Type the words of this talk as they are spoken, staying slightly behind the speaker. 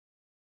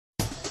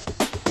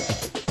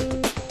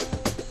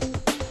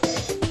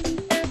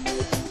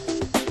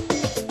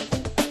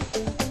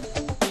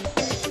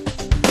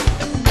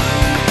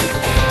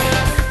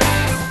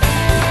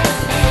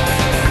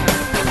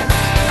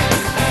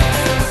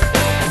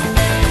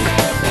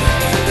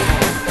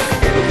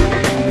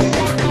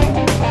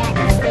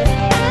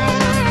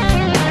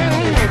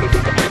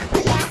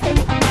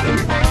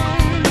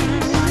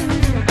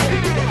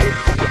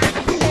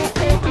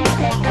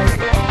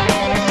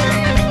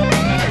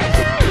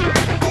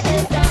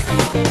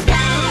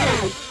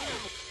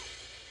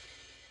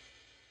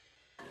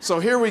So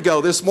here we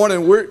go. This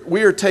morning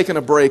we are taking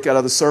a break out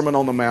of the Sermon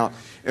on the Mount,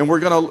 and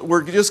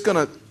we're just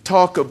gonna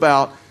talk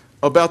about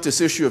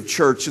this issue of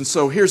church. And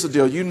so here's the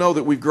deal. You know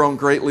that we've grown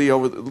greatly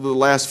over the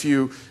last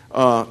few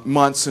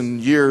months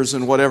and years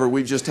and whatever.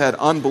 We've just had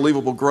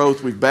unbelievable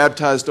growth. We've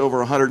baptized over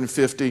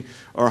 150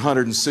 or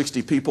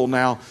 160 people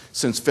now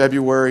since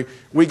February.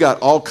 We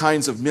got all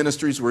kinds of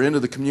ministries. We're into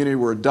the community.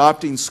 We're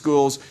adopting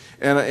schools,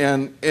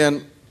 and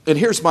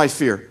here's my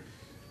fear.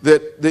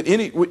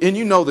 And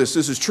you know this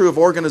is true of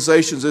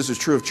organizations, this is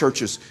true of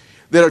churches,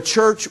 that a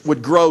church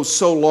would grow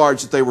so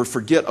large that they would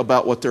forget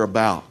about what they're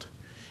about.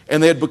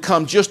 And they'd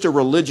become just a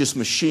religious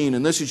machine,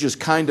 and this is just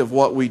kind of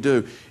what we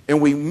do.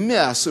 And we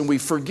miss and we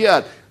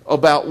forget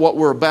about what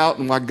we're about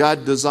and why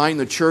God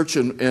designed the church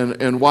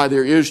and why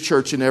there is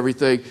church and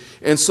everything.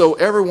 And so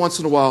every once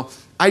in a while,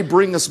 I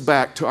bring us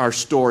back to our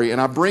story, and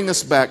I bring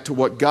us back to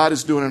what God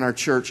is doing in our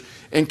church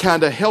and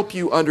kind of help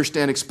you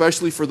understand,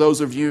 especially for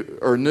those of you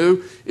who are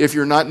new. If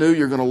you're not new,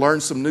 you're going to learn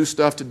some new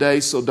stuff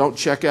today, so don't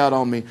check out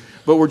on me.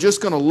 But we're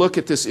just going to look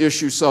at this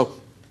issue. So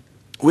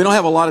we don't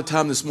have a lot of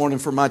time this morning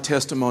for my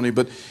testimony,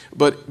 but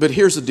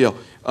here's the deal.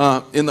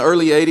 In the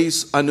early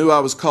 80s, I knew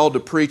I was called to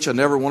preach. I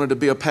never wanted to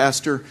be a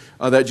pastor.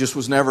 That just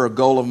was never a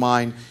goal of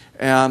mine.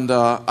 And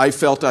I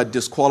felt I'd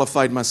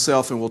disqualified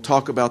myself, and we'll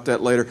talk about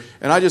that later.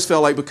 And I just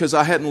felt like because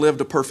I hadn't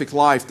lived a perfect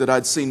life that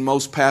I'd seen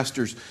most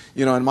pastors.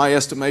 You know, in my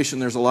estimation,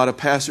 there's a lot of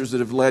pastors that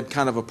have led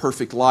kind of a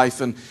perfect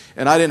life. And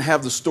I didn't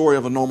have the story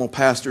of a normal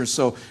pastor. And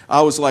so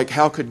I was like,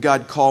 how could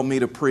God call me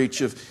to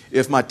preach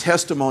if my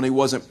testimony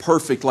wasn't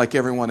perfect like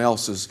everyone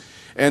else's?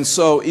 And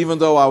so even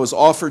though I was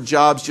offered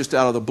jobs just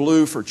out of the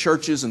blue for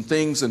churches and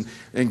things,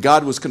 and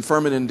God was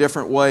confirming in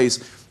different ways,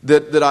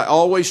 that I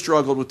always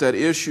struggled with that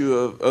issue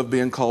of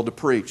being called to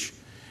preach.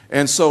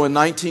 And so in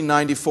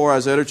 1994, I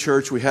was at a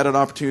church. We had an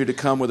opportunity to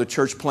come with a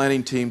church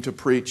planting team to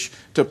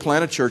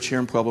plant a church here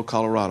in Pueblo,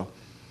 Colorado.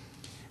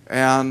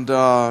 And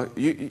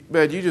you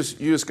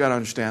just got to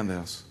understand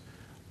this.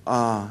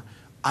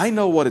 I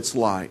know what it's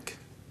like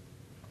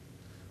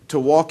to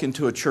walk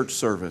into a church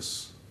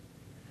service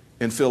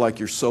and feel like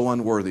you're so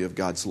unworthy of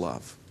God's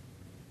love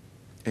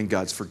and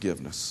God's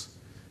forgiveness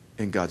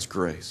and God's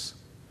grace.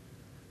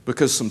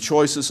 Because some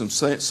choices,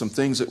 some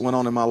things that went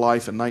on in my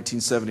life in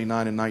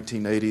 1979 and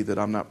 1980 that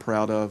I'm not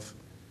proud of,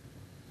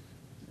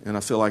 and I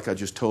feel like I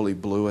just totally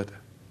blew it.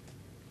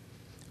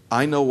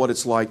 I know what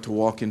it's like to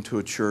walk into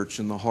a church,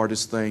 and the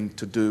hardest thing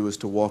to do is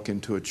to walk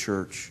into a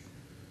church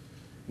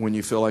when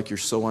you feel like you're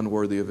so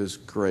unworthy of His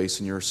grace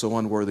and you're so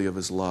unworthy of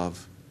His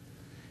love.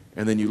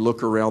 And then you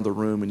look around the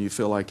room and you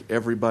feel like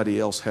everybody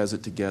else has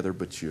it together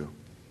but you.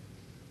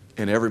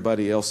 And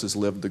everybody else has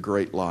lived the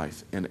great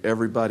life. And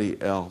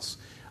everybody else.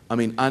 I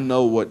mean, I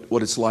know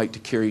what it's like to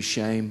carry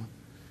shame.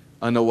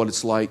 I know what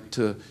it's like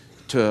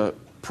to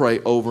pray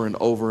over and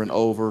over and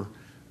over,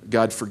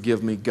 God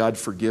forgive me,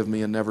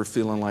 and never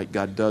feeling like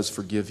God does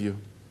forgive you.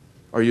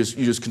 Or you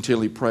just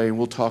continually pray, and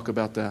we'll talk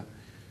about that.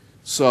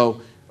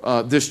 So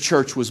this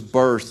church was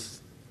birthed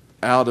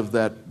out of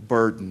that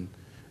burden.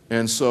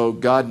 And so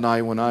God and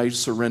I, when I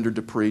surrendered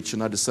to preach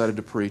and I decided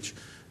to preach,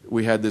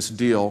 we had this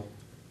deal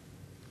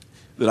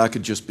that I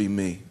could just be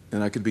me.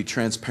 And I could be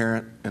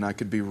transparent and I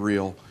could be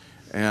real.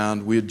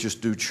 And we'd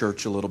just do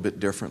church a little bit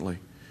differently.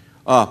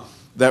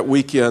 That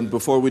weekend,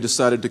 before we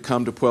decided to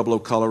come to Pueblo,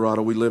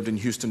 Colorado, we lived in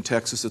Houston,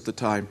 Texas at the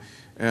time.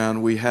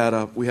 And we had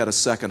a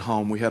second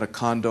home. We had a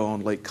condo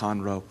on Lake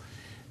Conroe.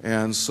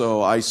 And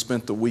so I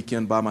spent the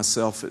weekend by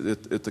myself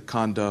at the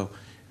condo.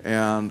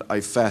 And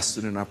I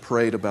fasted and I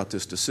prayed about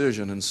this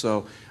decision. And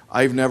so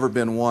I've never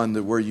been one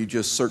where you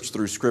just search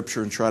through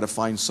Scripture and try to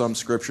find some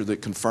Scripture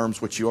that confirms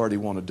what you already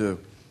want to do.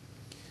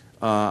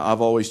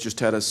 I've always just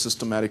had a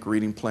systematic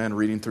reading plan,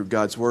 reading through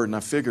God's Word. And I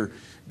figure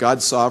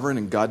God's sovereign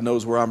and God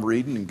knows where I'm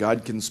reading and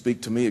God can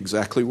speak to me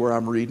exactly where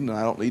I'm reading. And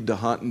I don't need to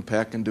hunt and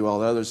peck and do all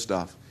the other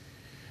stuff.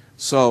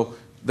 So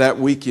that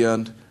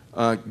weekend,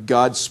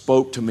 God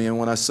spoke to me. And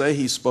when I say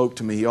He spoke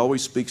to me, He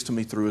always speaks to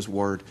me through His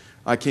Word.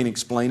 I can't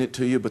explain it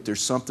to you, but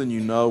there's something you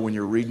know when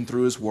you're reading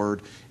through His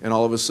Word, and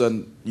all of a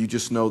sudden you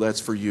just know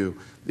that's for you.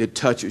 It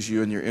touches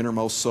you in your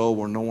innermost soul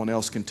where no one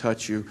else can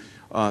touch you.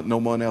 No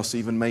one else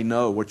even may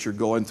know what you're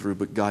going through,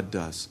 but God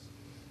does.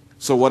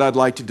 So what I'd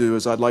like to do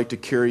is I'd like to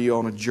carry you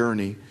on a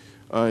journey.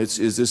 This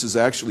is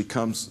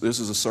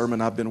a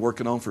sermon I've been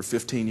working on for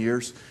 15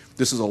 years.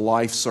 This is a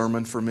life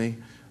sermon for me.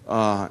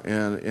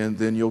 And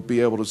then you'll be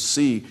able to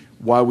see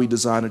why we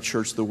design a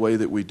church the way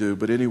that we do.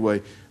 But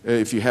anyway,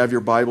 if you have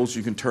your Bibles,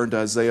 you can turn to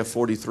Isaiah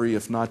 43.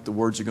 If not, the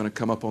words are going to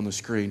come up on the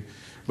screen.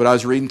 But I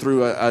was reading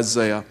through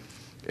Isaiah,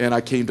 and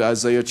I came to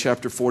Isaiah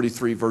chapter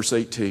 43, verse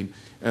 18.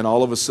 And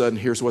all of a sudden,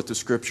 here's what the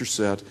Scripture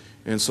said.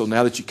 And so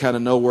now that you kind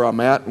of know where I'm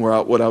at and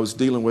what I was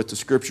dealing with, the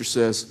Scripture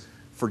says,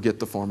 forget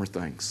the former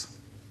things.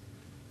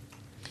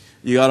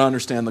 You got to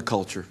understand the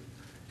culture.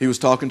 He was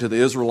talking to the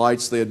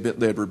Israelites. They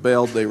had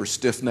rebelled. They were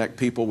stiff-necked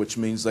people, which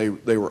means they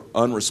were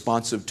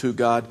unresponsive to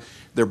God.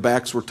 Their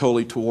backs were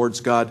totally towards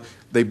God.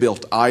 They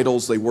built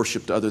idols. They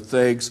worshiped other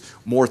things.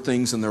 More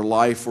things in their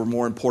life were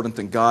more important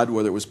than God,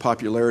 whether it was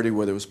popularity,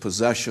 whether it was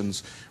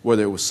possessions,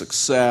 whether it was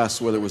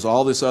success, whether it was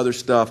all this other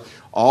stuff.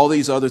 All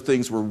these other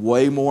things were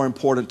way more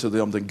important to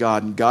them than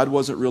God, and God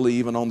wasn't really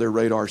even on their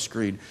radar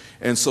screen.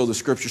 And so the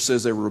Scripture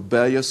says they were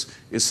rebellious.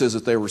 It says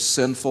that they were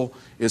sinful.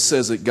 It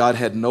says that God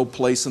had no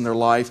place in their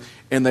life,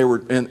 and they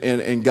were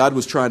and God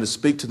was trying to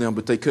speak to them,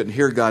 but they couldn't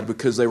hear God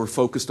because they were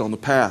focused on the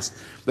past.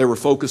 They were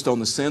focused on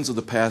the sins of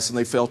the past, and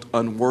they felt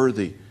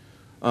unworthy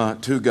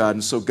to God.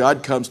 And so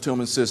God comes to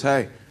them and says,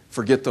 hey,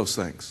 forget those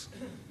things.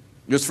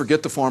 Just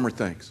forget the former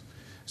things.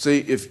 See,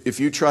 if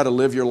you try to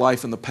live your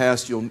life in the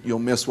past, you'll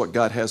miss what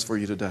God has for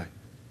you today.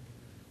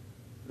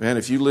 Man,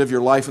 if you live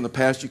your life in the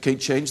past, you can't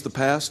change the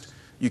past.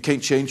 You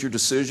can't change your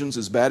decisions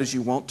as bad as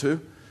you want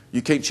to.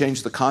 You can't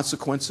change the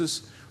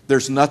consequences.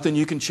 There's nothing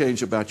you can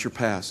change about your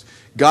past.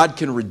 God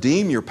can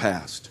redeem your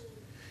past.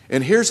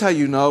 And here's how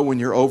you know when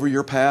you're over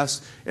your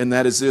past, and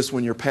that is this: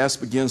 when your past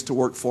begins to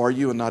work for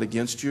you and not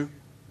against you.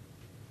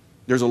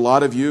 There's a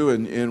lot of you,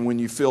 and when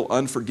you feel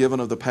unforgiven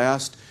of the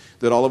past,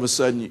 that all of a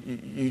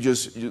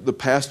sudden the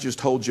past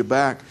just holds you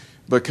back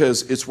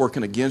because it's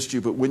working against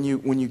you. But when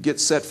you get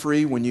set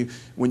free, when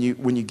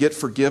you get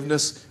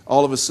forgiveness,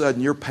 all of a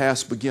sudden your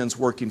past begins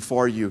working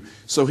for you.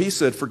 So he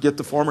said, forget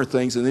the former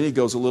things, and then he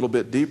goes a little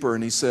bit deeper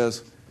and he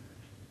says,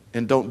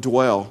 and don't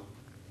dwell,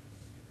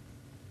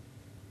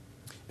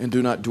 and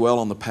do not dwell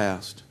on the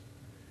past.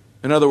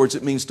 In other words,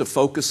 it means to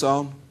focus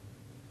on.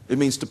 It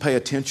means to pay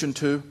attention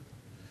to.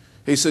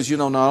 He says,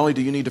 not only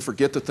do you need to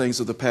forget the things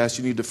of the past,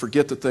 you need to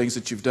forget the things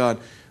that you've done,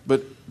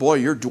 but boy,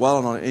 you're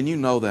dwelling on it, and you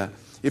know that.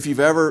 If you've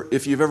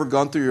ever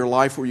gone through your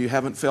life where you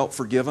haven't felt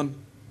forgiven,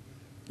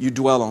 you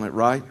dwell on it,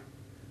 right?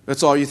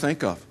 That's all you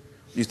think of.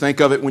 You think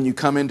of it when you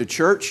come into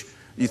church.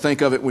 You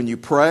think of it when you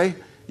pray.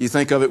 You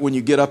think of it when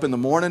you get up in the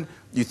morning.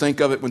 You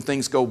think of it when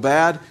things go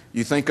bad.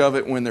 You think of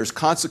it when there's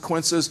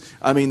consequences.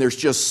 I mean, there's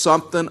just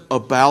something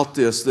about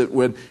this that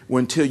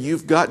until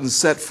you've gotten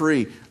set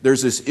free,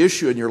 there's this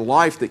issue in your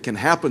life that can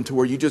happen to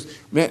where you just,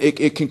 man,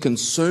 it can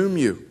consume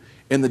you.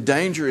 And the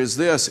danger is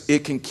this: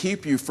 it can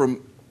keep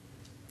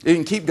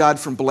God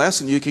from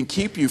blessing you. It can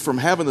keep you from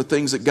having the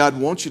things that God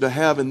wants you to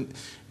have.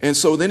 And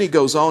so then he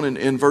goes on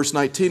in verse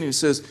 19 and he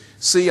says,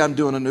 see, I'm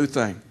doing a new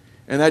thing.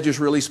 And that just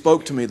really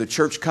spoke to me. The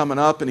church coming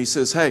up, and he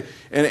says, hey,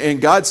 and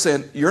God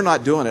said, you're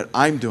not doing it,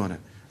 I'm doing it.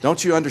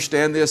 Don't you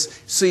understand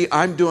this? See,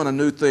 I'm doing a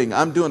new thing.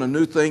 I'm doing a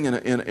new thing in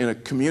a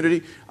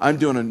community. I'm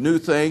doing a new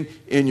thing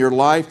in your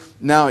life.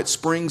 Now it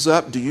springs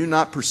up. Do you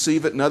not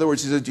perceive it? In other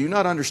words, he said, do you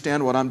not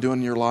understand what I'm doing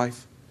in your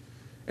life?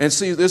 And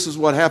see, this is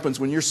what happens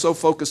when you're so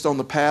focused on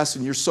the past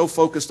and you're so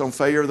focused on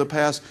failure of the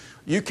past,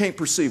 you can't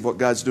perceive what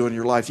God's doing in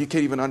your life. You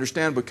can't even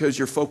understand because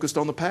you're focused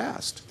on the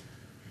past.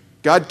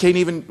 God couldn't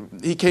even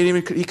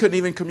communicate.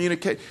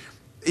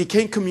 He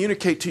can't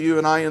communicate to you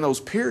and I in those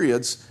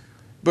periods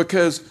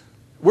because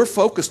we're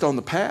focused on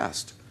the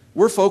past.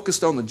 We're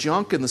focused on the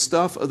junk and the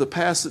stuff of the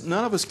past that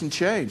none of us can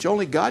change.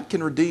 Only God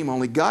can redeem.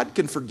 Only God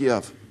can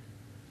forgive.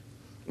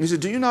 He said,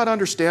 do you not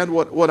understand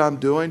what I'm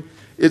doing?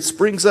 It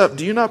springs up.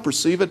 Do you not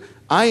perceive it?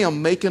 I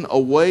am making a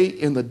way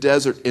in the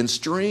desert and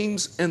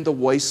streams in the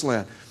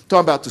wasteland.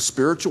 Talking about the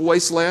spiritual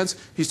wastelands.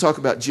 He's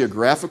talking about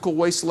geographical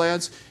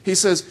wastelands. He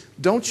says,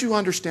 don't you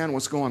understand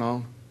what's going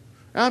on?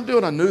 I'm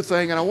doing a new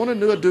thing, and I want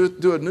to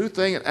do a new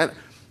thing. And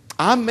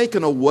I'm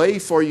making a way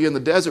for you in the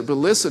desert. But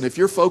listen, if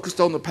you're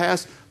focused on the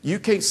past, you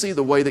can't see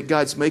the way that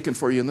God's making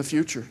for you in the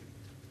future.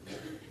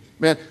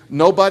 Man,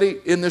 nobody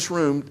in this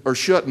room, or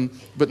shouldn't,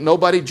 but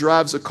nobody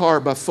drives a car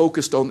by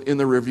focused on in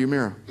the rearview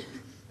mirror.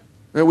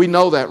 And we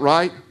know that,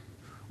 right?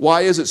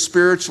 Why is it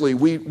spiritually?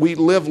 We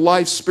live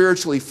life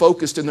spiritually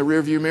focused in the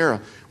rearview mirror.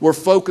 We're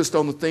focused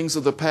on the things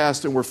of the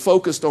past, and we're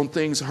focused on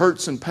things,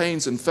 hurts and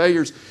pains and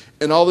failures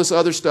and all this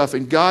other stuff.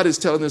 And God is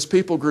telling this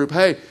people group,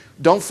 hey,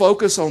 don't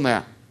focus on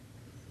that.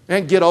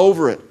 And get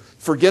over it.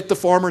 Forget the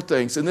former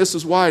things. And this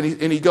is why.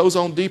 And he goes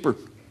on deeper.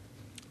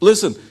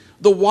 Listen,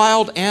 the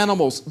wild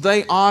animals,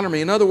 they honor me.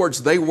 In other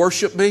words, they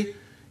worship me.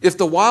 If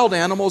the wild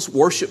animals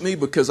worship me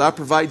because I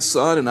provide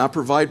sun and I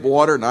provide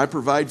water and I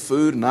provide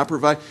food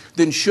and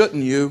then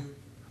shouldn't you?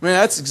 I mean,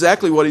 that's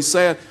exactly what he's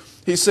saying.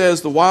 He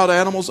says the wild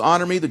animals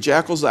honor me, the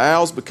jackals, the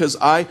owls,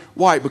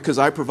 why? Because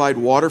I provide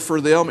water for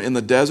them in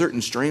the desert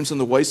and streams in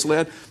the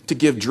wasteland to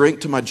give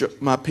drink to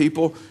my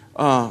people,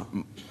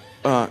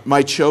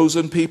 my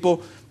chosen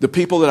people, the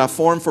people that I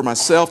formed for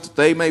myself, that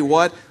they may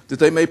what? That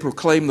they may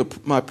proclaim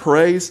my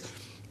praise.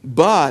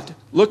 But,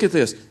 look at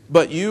this,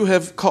 but you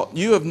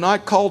have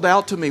not called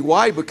out to me.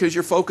 Why? Because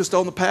you're focused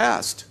on the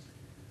past.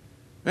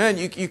 Man,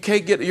 you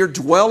can't you're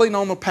dwelling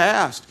on the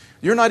past.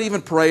 You're not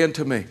even praying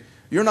to me.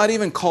 You're not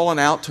even calling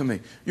out to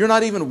me. You're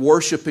not even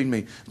worshiping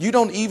me. You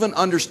don't even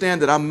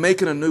understand that I'm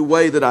making a new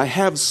way, that I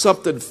have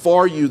something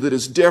for you that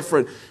is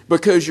different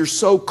because you're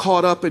so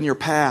caught up in your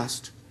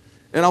past.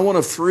 And I want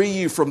to free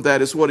you from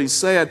that, is what he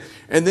said.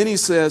 And then he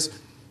says,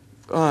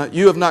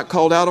 you have not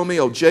called out on me,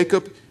 O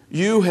Jacob.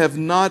 You have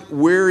not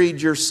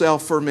wearied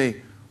yourself for me.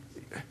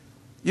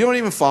 You don't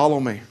even follow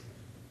me.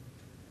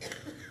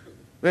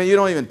 Man, you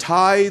don't even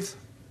tithe.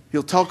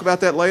 He'll talk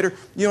about that later.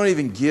 You don't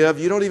even give.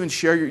 You don't even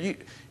share your...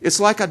 it's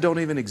like I don't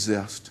even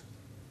exist.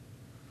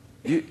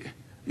 You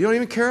don't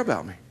even care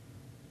about me.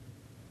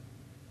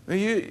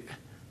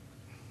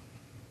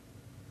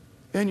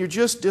 And you're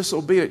just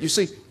disobedient. You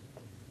see,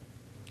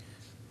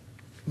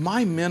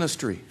 my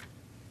ministry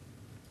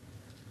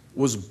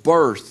was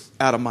birthed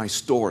out of my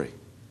story.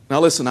 Now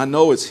listen, I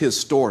know it's His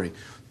story,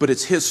 but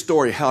it's His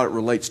story how it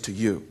relates to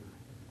you.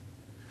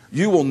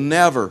 You will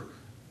never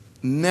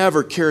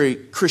carry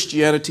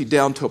Christianity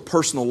down to a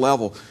personal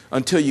level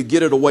until you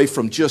get it away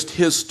from just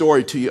His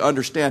story till you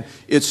understand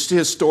it's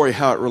His story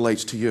how it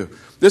relates to you.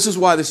 This is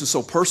why this is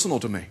so personal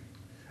to me.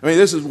 I mean,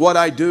 this is what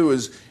I do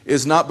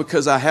is not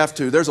because I have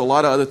to. There's a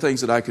lot of other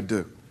things that I could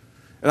do.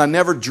 And I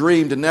never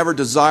dreamed and never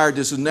desired.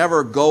 This was never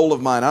a goal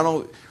of mine.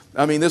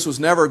 This was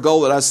never a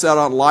goal that I set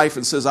on life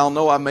and says, I'll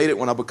know I made it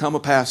when I become a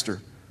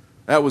pastor.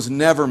 That was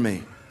never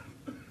me.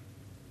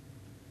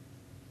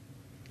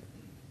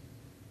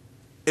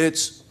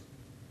 It's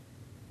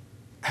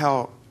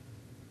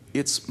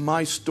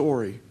my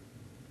story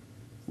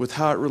with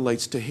how it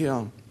relates to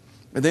Him.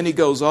 And then he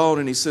goes on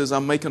and he says,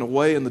 I'm making a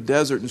way in the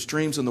desert and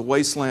streams in the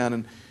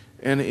wasteland.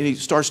 And he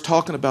starts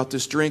talking about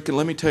this drink. And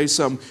let me tell you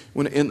something.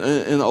 When in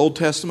the Old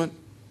Testament,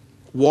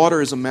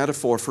 water is a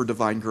metaphor for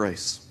divine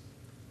grace.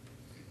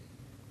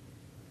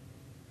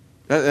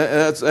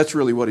 That's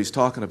really what he's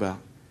talking about.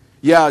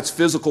 Yeah, it's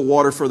physical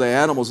water for the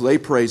animals. They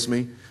praise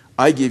me.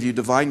 I give you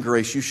divine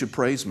grace. You should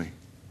praise me.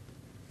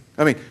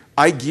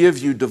 I give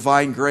you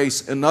divine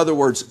grace. In other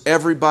words,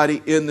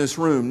 everybody in this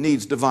room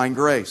needs divine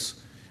grace.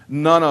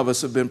 None of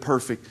us have been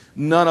perfect.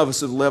 None of us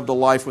have lived a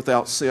life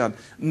without sin.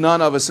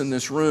 None of us in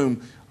this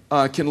room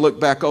can look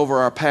back over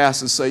our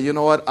past and say, you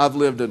know what, I've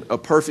lived a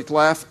perfect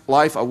life.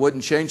 I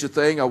wouldn't change a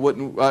thing.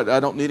 I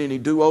don't need any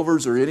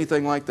do-overs or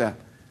anything like that.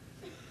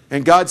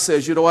 And God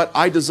says, you know what,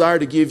 I desire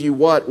to give you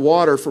what?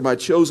 Water for my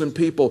chosen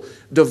people,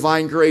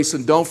 divine grace.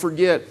 And don't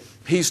forget,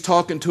 He's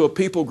talking to a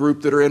people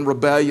group that are in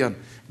rebellion.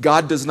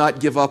 God does not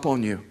give up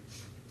on you.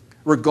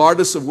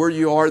 Regardless of where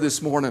you are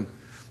this morning.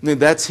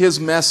 That's His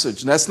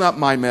message. That's not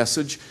my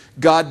message.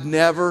 God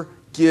never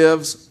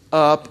gives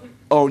up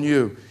on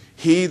you.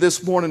 He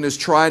this morning is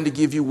trying to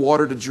give you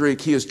water to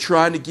drink. He is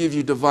trying to give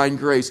you divine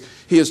grace.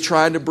 He is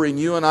trying to bring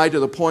you and I to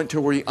the point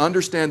to where we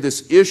understand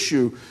this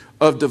issue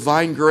of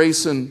divine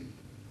grace and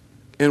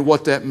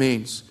what that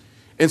means.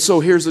 And so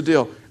here's the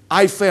deal.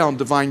 I found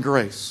divine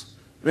grace.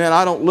 Man,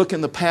 I don't look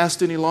in the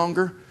past any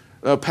longer.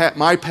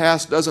 My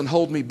past doesn't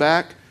hold me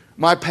back.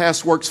 My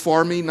past works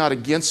for me, not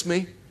against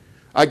me.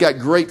 I got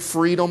great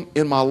freedom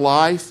in my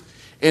life.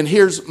 And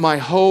here's my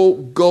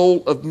whole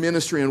goal of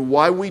ministry and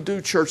why we do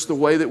church the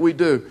way that we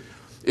do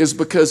is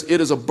because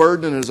it is a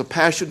burden and it is a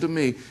passion to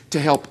me to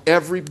help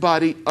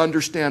everybody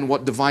understand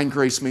what divine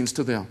grace means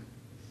to them.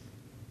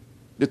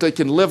 That they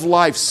can live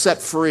life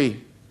set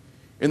free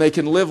and they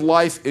can live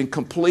life in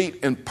complete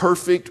and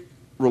perfect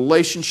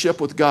relationship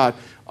with God.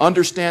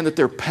 Understand that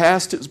their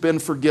past has been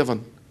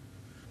forgiven.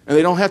 And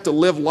they don't have to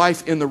live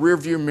life in the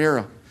rearview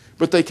mirror,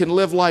 but they can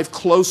live life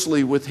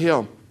closely with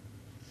Him.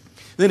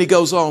 Then he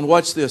goes on,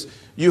 watch this.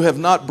 You have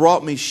not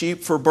brought me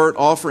sheep for burnt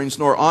offerings,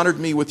 nor honored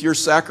me with your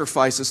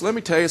sacrifices. Let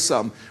me tell you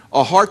something.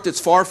 A heart that's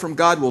far from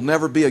God will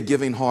never be a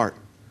giving heart.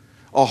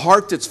 A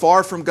heart that's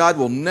far from God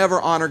will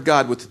never honor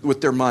God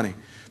with their money.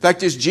 In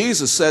fact, as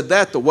Jesus said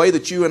that, the way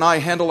that you and I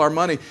handle our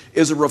money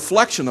is a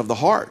reflection of the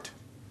heart.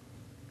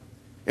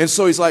 And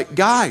so He's like,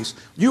 guys,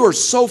 you are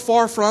so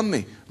far from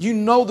me. You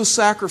know the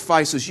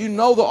sacrifices. You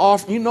know the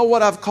offering. You know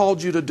what I've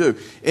called you to do.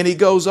 And He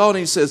goes on and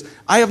He says,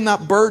 I have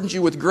not burdened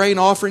you with grain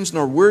offerings,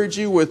 nor wearied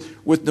you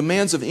with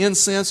demands of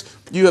incense.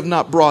 You have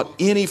not brought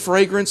any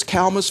fragrance,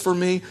 calamus for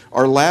me,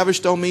 or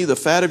lavished on me the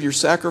fat of your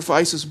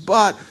sacrifices.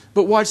 But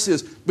watch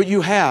this. But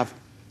you have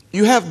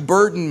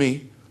burdened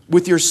me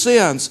with your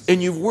sins,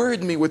 and you've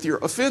wearied me with your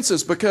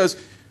offenses because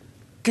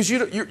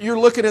you're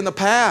looking in the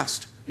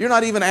past. You're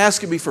not even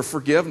asking me for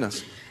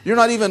forgiveness. You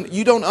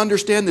don't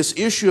understand this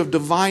issue of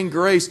divine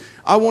grace.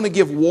 I want to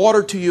give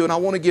water to you and I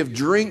want to give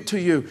drink to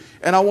you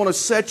and I want to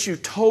set you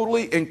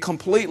totally and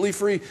completely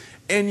free.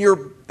 And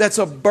that's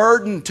a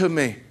burden to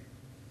me.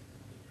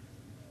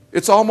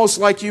 It's almost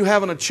like you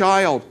having a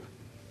child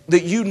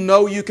that you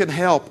know you can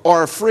help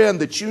or a friend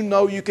that you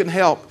know you can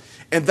help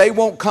and they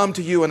won't come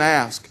to you and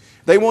ask.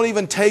 They won't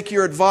even take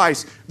your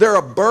advice. They're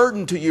a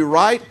burden to you,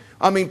 right?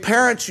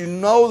 Parents, you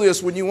know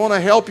this. When you want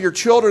to help your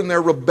children,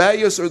 they're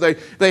rebellious or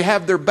they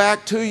have their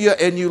back to you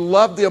and you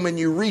love them and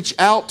you reach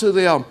out to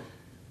them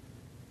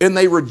and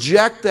they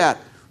reject that.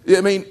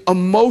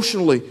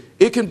 Emotionally,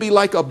 it can be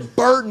like a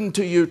burden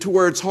to you to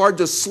where it's hard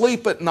to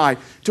sleep at night,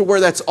 to where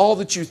that's all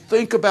that you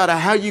think about,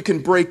 how you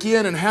can break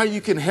in and how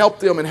you can help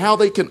them and how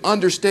they can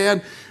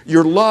understand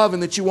your love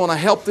and that you want to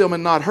help them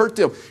and not hurt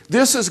them.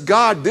 This is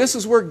God. This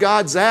is where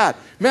God's at.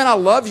 Man, I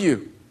love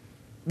you,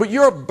 but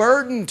you're a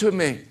burden to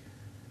me.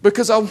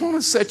 Because I want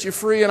to set you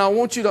free and I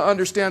want you to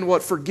understand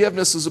what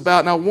forgiveness is about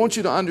and I want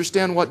you to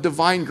understand what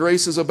divine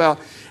grace is about.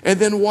 And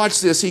then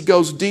watch this. He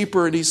goes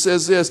deeper and he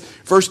says this,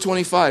 verse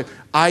 25,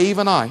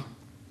 even I,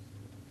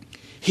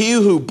 He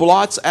who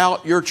blots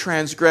out your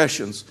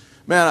transgressions.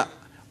 Man,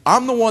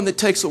 I'm the one that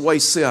takes away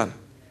sin.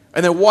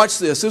 And then watch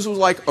this. This was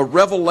like a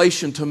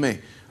revelation to me.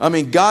 I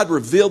mean, God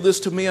revealed this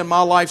to me in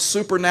my life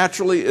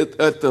supernaturally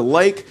at the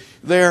lake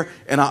there,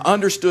 and I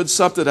understood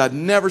something I'd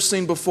never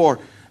seen before.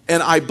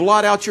 And I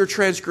blot out your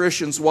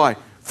transgressions. Why?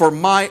 For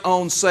my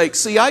own sake.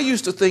 See, I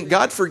used to think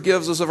God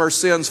forgives us of our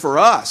sins for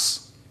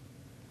us.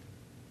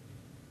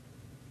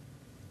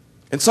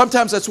 And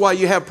sometimes that's why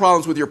you have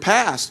problems with your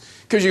past.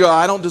 Because you go,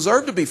 I don't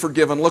deserve to be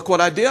forgiven. Look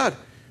what I did.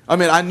 I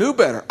mean, I knew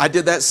better. I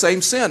did that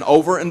same sin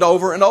over and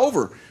over and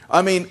over.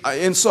 I mean,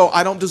 and so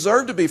I don't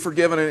deserve to be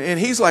forgiven. And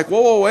He's like,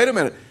 whoa, wait a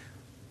minute.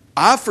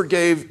 I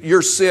forgave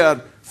your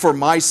sin for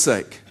my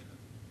sake.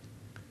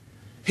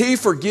 He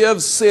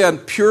forgives sin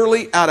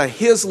purely out of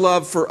His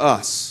love for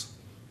us.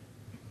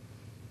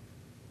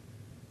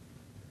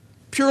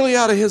 Purely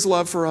out of His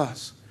love for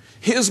us.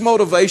 His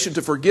motivation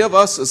to forgive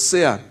us of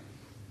sin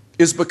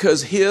is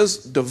because His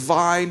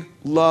divine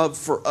love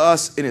for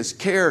us and His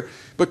care,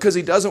 because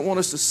He doesn't want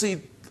us to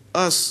see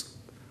us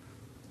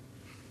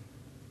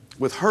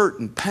with hurt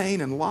and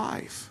pain and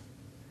life.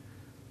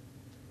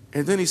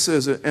 And then He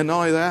says, and not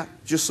only that,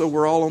 just so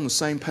we're all on the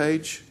same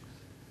page,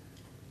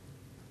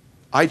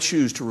 I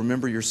choose to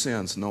remember your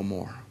sins no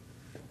more.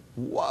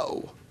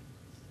 Whoa.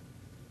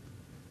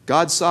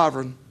 God's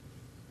sovereign.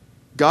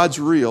 God's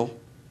real.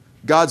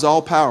 God's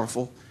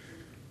all-powerful.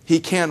 He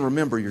can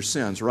remember your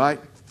sins, right?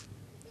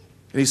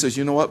 And He says,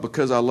 you know what?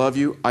 Because I love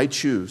you, I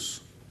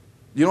choose.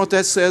 You know what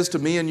that says to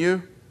me and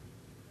you?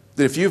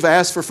 That if you've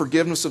asked for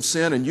forgiveness of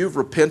sin and you've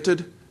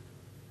repented,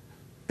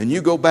 and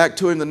you go back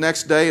to Him the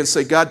next day and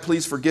say, God,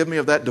 please forgive me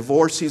of that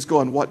divorce, He's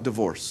going, what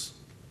divorce?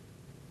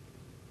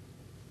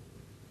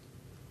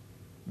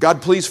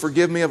 God, please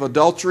forgive me of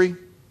adultery.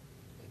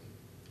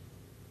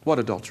 What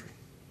adultery?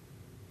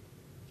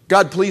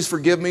 God, please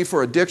forgive me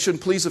for addiction.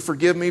 Please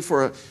forgive me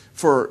for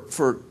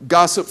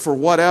gossip, for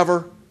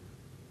whatever.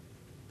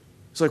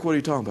 It's like, what are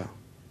you talking about?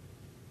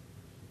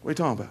 What are you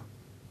talking about?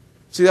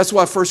 See, that's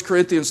why 1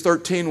 Corinthians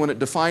 13, when it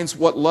defines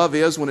what love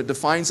is, when it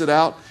defines it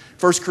out,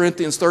 1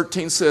 Corinthians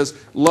 13 says,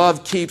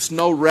 love keeps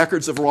no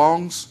records of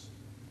wrongs.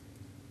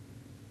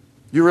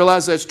 You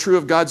realize that's true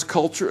of God's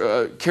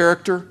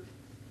character?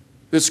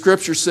 The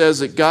Scripture says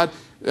that God,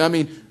 I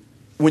mean,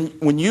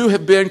 when you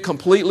have been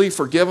completely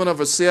forgiven of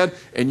a sin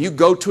and you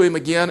go to Him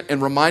again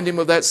and remind Him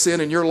of that sin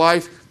in your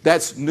life,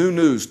 that's new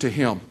news to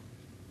Him.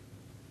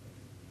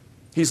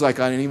 He's like,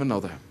 I didn't even know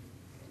that.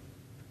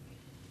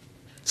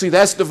 See,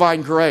 that's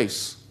divine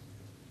grace.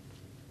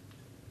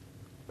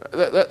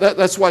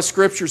 That's why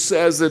Scripture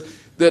says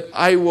that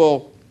I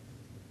will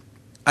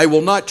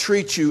not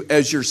treat you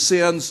as your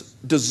sins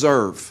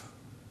deserve.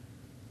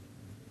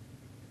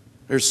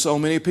 There's so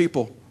many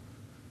people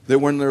that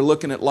when they're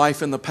looking at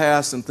life in the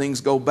past and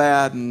things go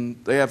bad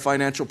and they have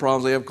financial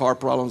problems, they have car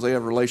problems, they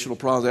have relational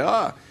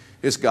problems,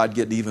 it's God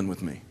getting even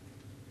with me.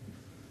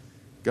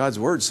 God's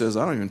Word says,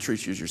 I don't even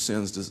treat you as your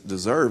sins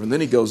deserve. And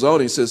then He goes on,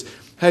 He says,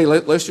 hey,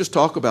 let's just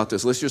talk about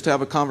this. Let's just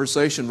have a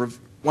conversation.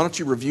 Why don't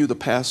you review the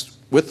past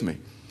with me?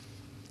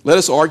 Let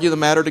us argue the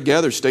matter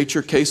together. State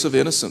your case of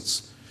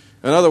innocence.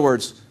 In other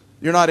words,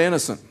 you're not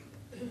innocent.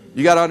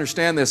 You got to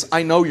understand this.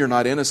 I know you're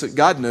not innocent.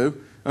 God knew.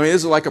 I mean,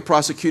 this is like a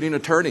prosecuting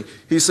attorney.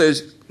 He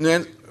says,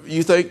 man,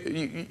 you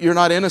think you're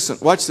not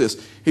innocent. Watch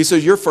this. He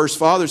says, your first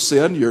father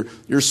sinned.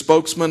 Your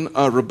spokesman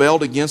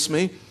rebelled against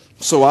me.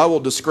 So I will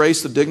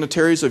disgrace the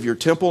dignitaries of your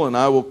temple, and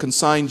I will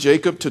consign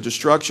Jacob to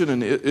destruction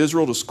and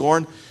Israel to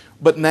scorn.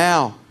 But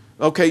now,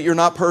 okay, you're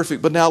not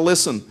perfect, but now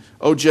listen,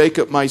 O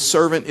Jacob, my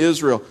servant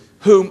Israel,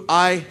 whom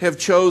I have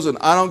chosen.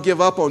 I don't give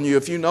up on you.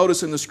 If you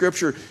notice in the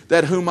Scripture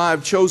that whom I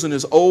have chosen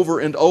is over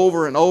and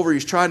over and over.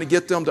 He's trying to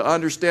get them to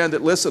understand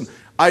that, listen,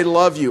 I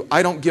love you.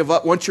 I don't give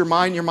up. Once you're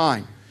mine, you're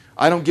mine.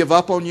 I don't give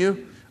up on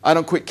you. I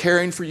don't quit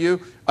caring for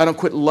you. I don't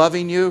quit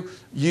loving you.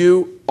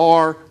 You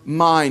are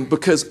mine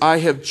because I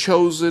have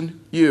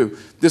chosen you.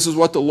 This is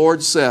what the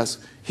Lord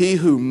says. He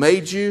who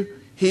made you,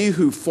 He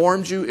who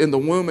formed you in the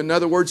womb. In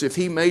other words, if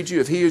He made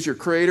you, if He is your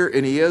creator,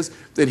 and He is,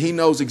 then He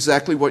knows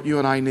exactly what you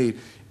and I need.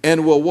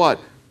 And will what?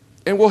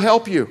 And will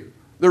help you.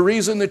 The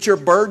reason that you're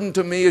burdened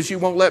to me is you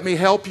won't let me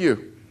help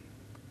you.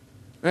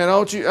 And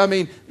don't you? I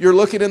mean, you're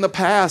looking in the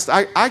past.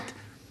 I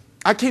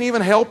can't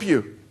even help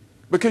you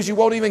because you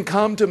won't even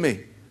come to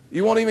me.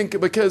 You won't even,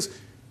 because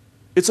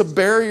it's a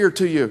barrier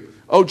to you.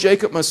 Oh,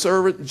 Jacob, my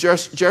servant,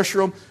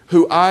 Jeshurun,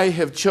 who I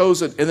have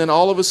chosen. And then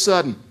all of a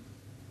sudden,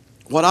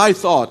 what I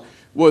thought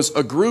was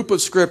a group of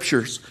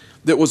scriptures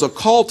that was a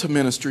call to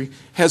ministry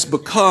has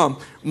become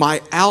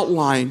my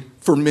outline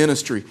for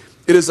ministry.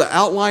 It is the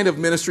outline of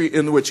ministry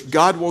in which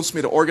God wants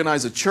me to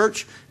organize a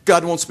church.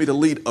 God wants me to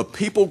lead a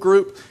people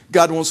group.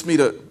 God wants me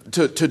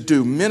to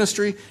do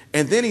ministry.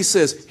 And then He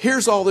says,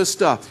 here's all this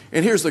stuff.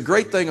 And here's the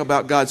great thing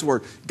about God's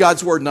Word.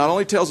 God's Word not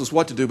only tells us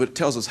what to do, but it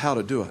tells us how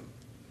to do it.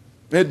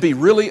 It'd be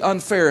really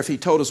unfair if He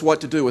told us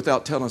what to do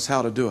without telling us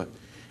how to do it.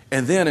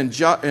 And then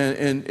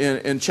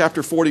in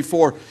chapter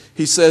 44,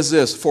 He says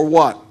this, for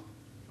what?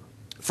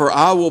 For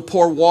I will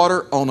pour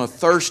water on a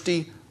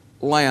thirsty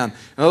land.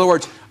 In other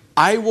words,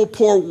 I will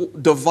pour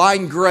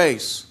divine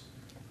grace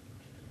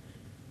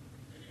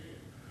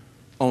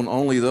on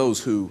only those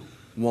who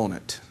want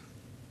it.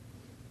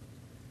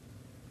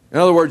 In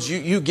other words,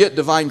 you get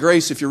divine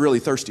grace if you're really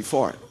thirsty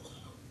for it.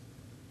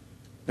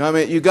 Now, I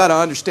mean, you've got to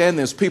understand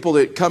this. People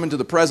that come into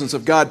the presence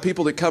of God,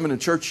 people that come into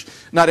church,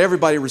 not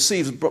everybody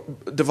receives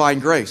divine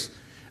grace.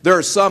 There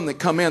are some that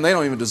come in, they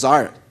don't even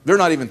desire it. They're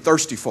not even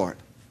thirsty for it.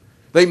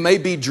 They may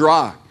be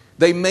dry.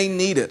 They may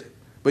need it.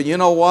 But you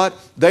know what?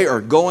 They are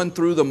going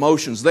through the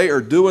motions. They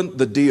are doing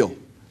the deal.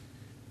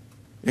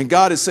 And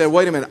God has said,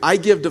 wait a minute, I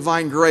give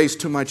divine grace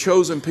to my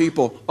chosen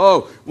people.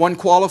 Oh, one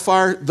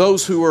qualifier,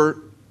 those who are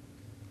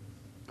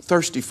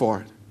thirsty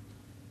for it.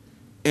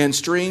 And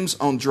streams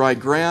on dry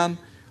ground.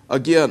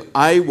 Again,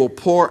 I will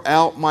pour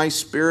out my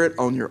Spirit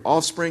on your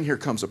offspring. Here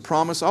comes a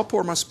promise. I'll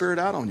pour my Spirit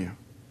out on you.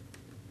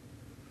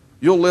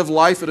 You'll live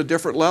life at a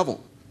different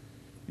level.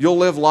 You'll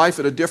live life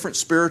at a different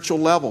spiritual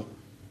level.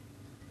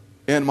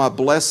 And my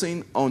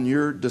blessing on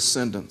your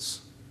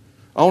descendants.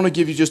 I want to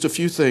give you just a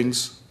few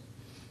things,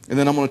 and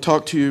then I'm going to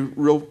talk to you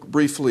real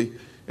briefly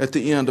at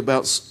the end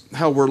about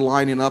how we're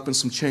lining up and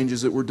some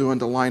changes that we're doing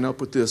to line up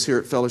with this here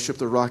at Fellowship of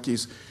the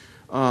Rockies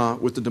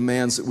with the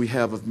demands that we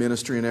have of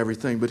ministry and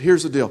everything. But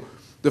here's the deal.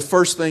 The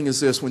first thing is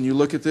this. When you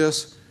look at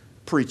this,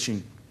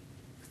 preaching.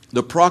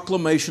 The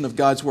proclamation of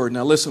God's Word.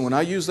 Now listen, when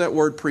I use that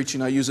word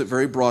preaching, I use it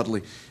very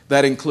broadly.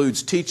 That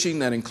includes teaching,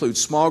 that includes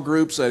small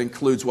groups, that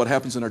includes what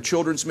happens in our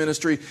children's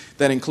ministry,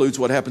 that includes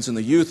what happens in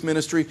the youth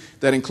ministry,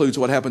 that includes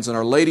what happens in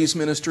our ladies'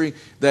 ministry,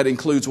 that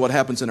includes what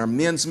happens in our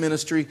men's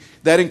ministry,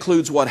 that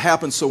includes what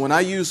happens. So when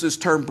I use this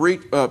term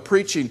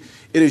preaching,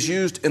 it is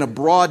used in a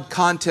broad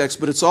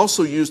context, but it's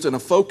also used in a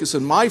focus.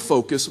 And my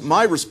focus,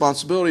 my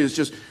responsibility is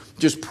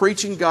just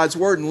preaching God's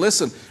Word. And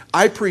listen,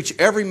 I preach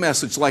every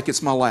message like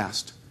it's my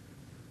last.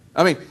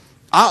 I mean,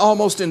 I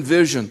almost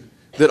envision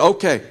that,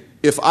 okay,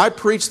 if I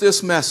preach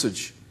this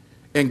message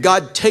and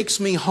God takes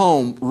me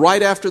home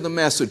right after the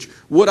message,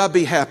 would I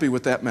be happy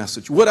with that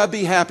message? Would I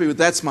be happy with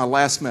that's my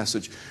last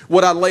message?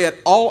 Would I lay it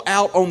all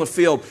out on the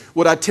field?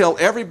 Would I tell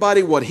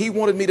everybody what He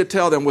wanted me to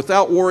tell them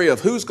without worry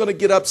of who's going to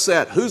get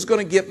upset, who's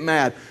going to get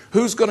mad,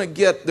 who's going to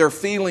get their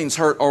feelings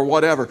hurt or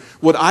whatever?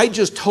 Would I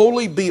just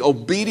totally be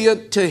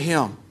obedient to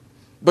Him?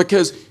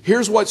 Because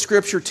here's what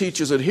Scripture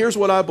teaches, and here's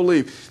what I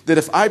believe, that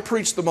if I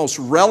preach the most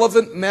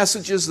relevant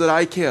messages that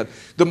I can,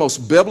 the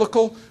most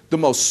biblical, the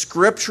most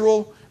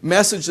scriptural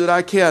message that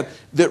I can,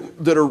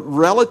 that are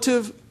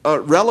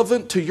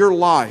relevant to your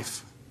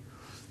life,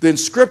 then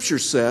Scripture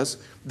says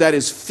that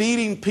is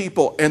feeding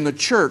people, and the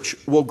church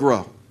will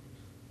grow.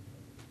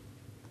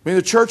 I mean,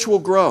 the church will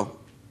grow.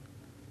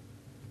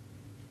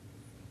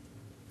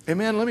 And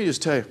man, let me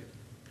just tell you,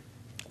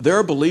 there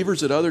are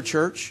believers at other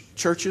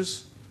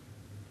churches,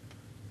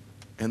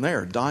 and they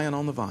are dying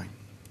on the vine.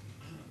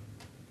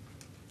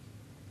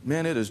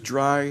 Man, it is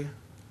dry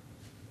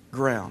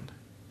ground.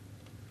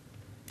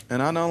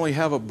 And I not only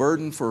have a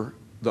burden for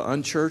the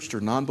unchurched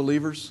or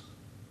non-believers,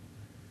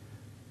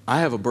 I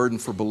have a burden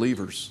for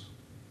believers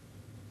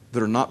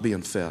that are not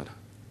being fed,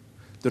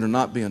 that are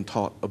not being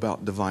taught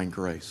about divine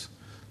grace,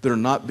 that are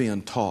not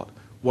being taught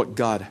what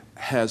God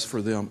has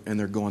for them, and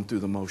they're going through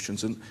the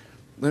motions. And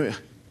let me,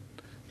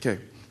 okay,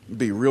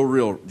 be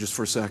real just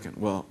for a second.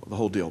 Well, the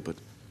whole deal, but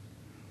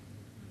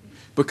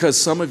because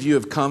some of you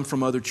have come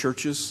from other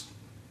churches,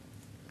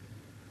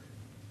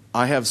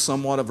 I have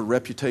somewhat of a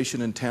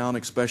reputation in town,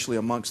 especially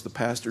amongst the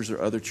pastors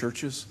or other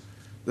churches,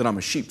 that I'm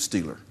a sheep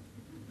stealer.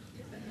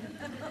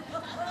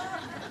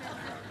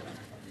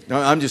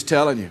 No, I'm just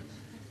telling you.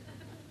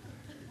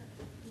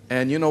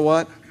 And you know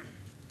what?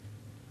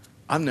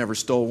 I've never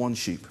stole one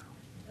sheep.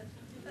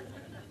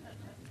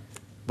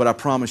 But I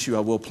promise you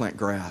I will plant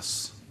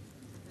grass.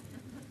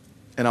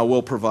 And I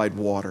will provide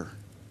water.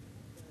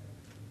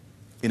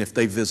 And if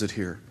they visit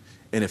here,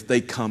 and if they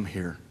come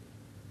here,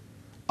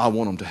 I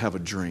want them to have a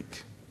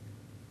drink.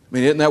 I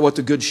mean, isn't that what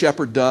the Good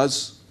Shepherd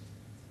does?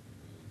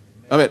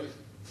 I mean,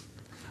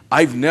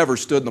 I've never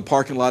stood in the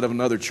parking lot of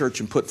another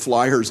church and put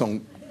flyers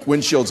on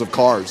windshields of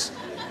cars.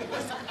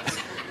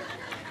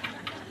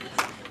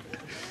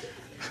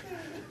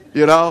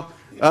 You know,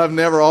 I've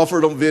never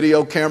offered them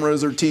video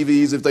cameras or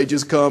TVs if they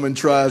just come and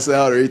try us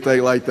out or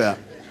anything like that.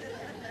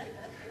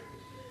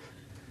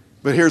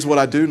 But here's what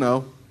I do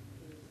know.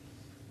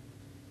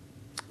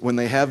 When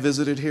they have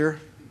visited here,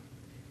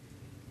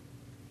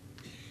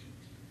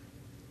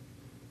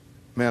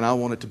 man, I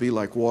want it to be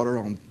like water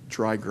on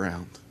dry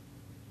ground.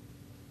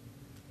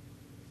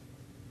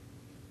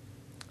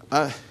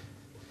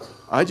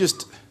 I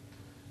just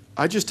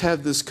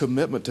have this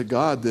commitment to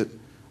God that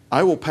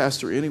I will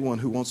pastor anyone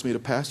who wants me to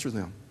pastor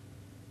them.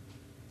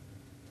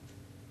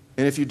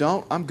 And if you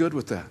don't, I'm good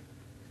with that.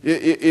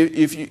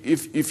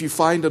 If you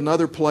find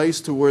another place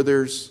to where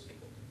there's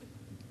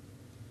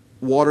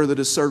water that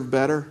is served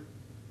better,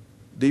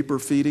 deeper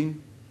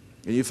feeding,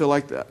 and you feel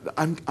like that,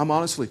 I'm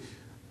honestly,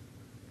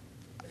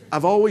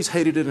 I've always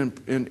hated it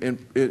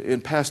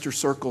in pastor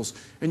circles.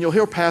 And you'll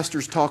hear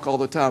pastors talk all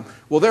the time.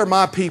 Well, they're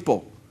my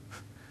people.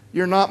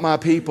 You're not my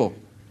people.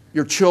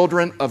 You're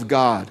children of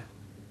God.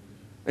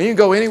 And you can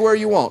go anywhere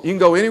you want. You can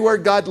go anywhere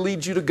God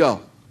leads you to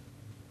go.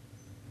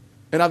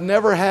 And I've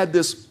never had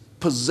this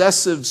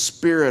possessive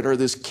spirit or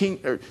this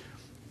king,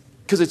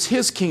 because it's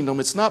His kingdom.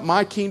 It's not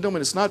my kingdom,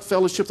 and it's not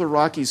Fellowship of the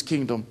Rockies'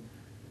 kingdom.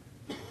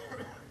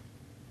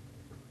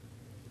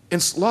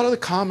 And a lot of the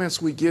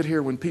comments we get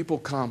here when people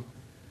come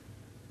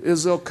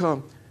is they'll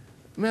come,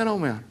 man, oh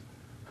man,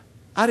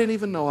 I didn't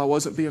even know I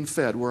wasn't being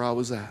fed where I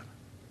was at.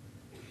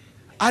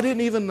 I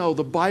didn't even know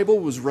the Bible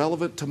was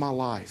relevant to my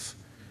life.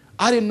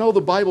 I didn't know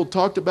the Bible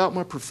talked about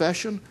my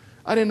profession.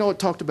 I didn't know it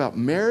talked about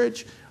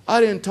marriage. I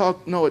didn't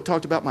know it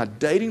talked about my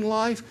dating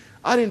life.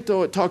 I didn't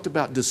know it talked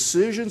about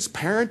decisions,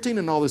 parenting,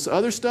 and all this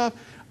other stuff.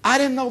 I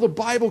didn't know the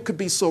Bible could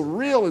be so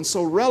real and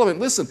so relevant.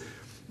 Listen,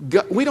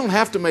 we don't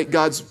have to make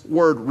God's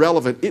Word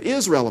relevant. It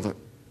is relevant.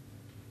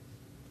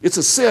 It's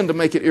a sin to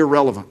make it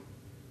irrelevant.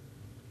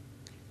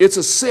 It's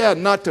a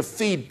sin not to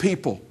feed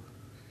people.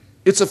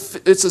 It's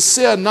a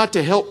sin not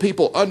to help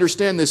people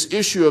understand this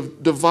issue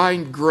of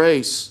divine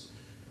grace.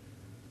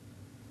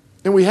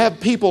 And we have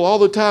people all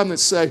the time that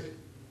say,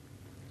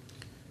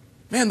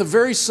 man, the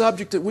very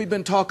subject that we've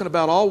been talking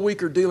about all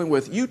week or dealing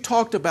with, you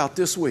talked about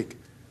this week.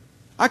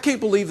 I can't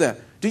believe that.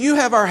 Do you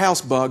have our house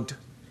bugged?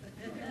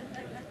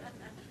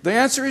 The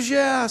answer is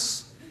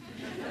yes.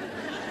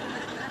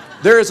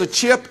 There is a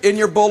chip in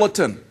your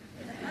bulletin.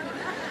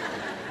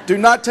 Do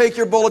not take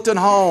your bulletin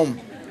home.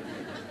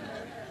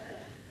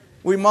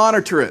 We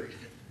monitor it.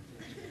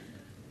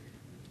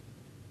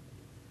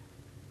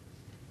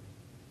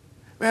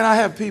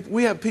 Man,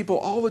 we have people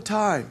all the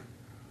time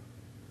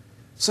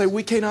say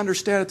we can't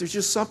understand it. There's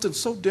just something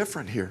so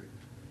different here.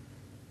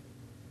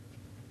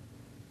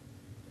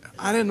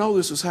 I didn't know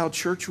this is how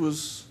church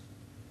was.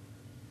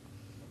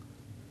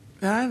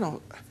 And I don't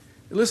know.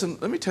 Listen,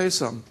 let me tell you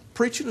something.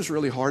 Preaching is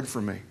really hard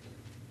for me.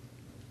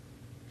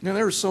 You know,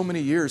 there were so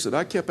many years that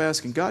I kept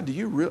asking God,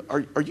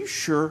 are you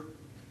sure?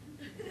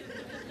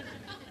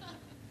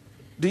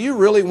 Do you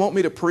really want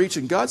me to preach?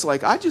 And God's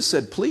like, I just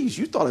said please.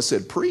 You thought I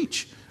said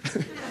preach.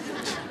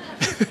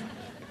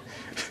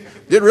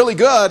 Did really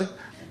good.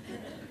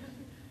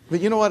 But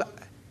you know what?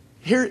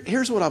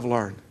 Here's what I've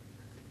learned.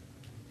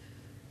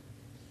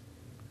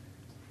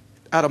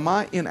 Out of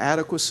my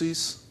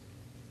inadequacies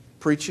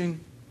preaching,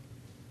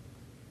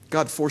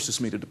 God forces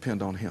me to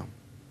depend on Him.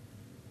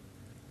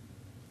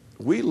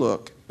 We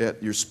look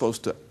at you're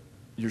supposed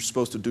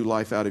to do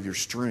life out of your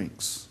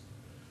strengths.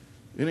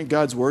 Isn't it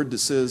God's Word that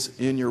says,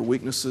 in your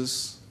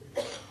weaknesses,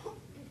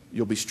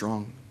 you'll be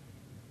strong?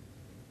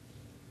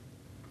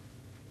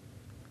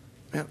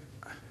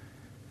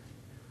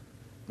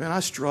 Man, I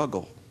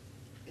struggle.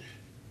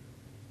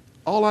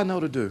 All I know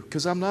to do,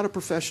 because I'm not a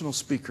professional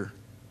speaker,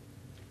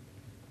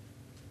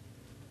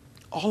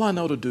 all I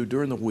know to do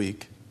during the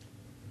week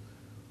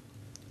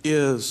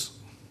is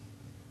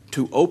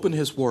to open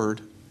His Word,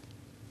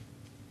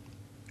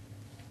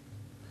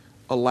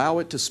 allow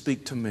it to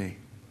speak to me,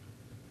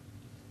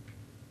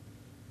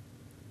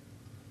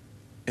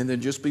 and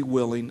then just be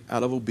willing,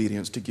 out of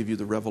obedience, to give you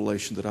the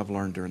revelation that I've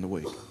learned during the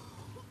week.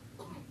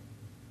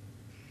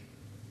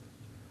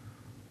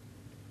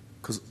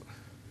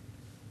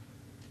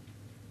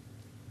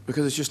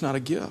 Because it's just not a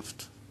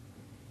gift.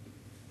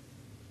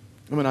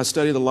 I mean, I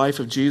study the life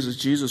of Jesus.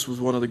 Jesus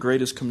was one of the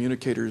greatest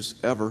communicators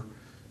ever.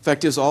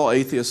 Fact is, all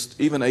atheists,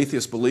 even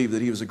atheists, believe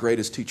that He was the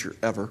greatest teacher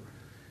ever.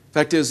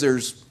 Fact is,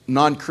 there's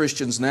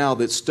non-Christians now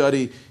that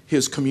study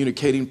His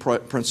communicating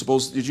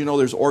principles. Did you know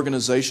there's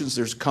organizations,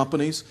 there's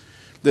companies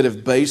that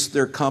have based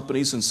their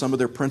companies and some of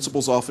their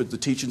principles off of the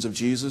teachings of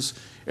Jesus,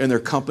 and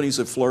their companies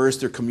have flourished,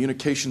 their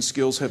communication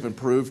skills have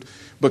improved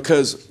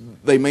because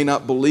they may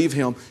not believe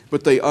Him,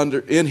 but they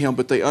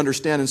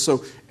understand. And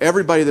so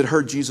everybody that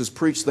heard Jesus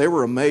preach, they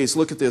were amazed.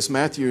 Look at this,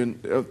 Matthew in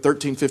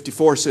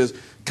 13:54 says,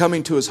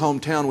 coming to His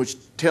hometown, which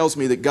tells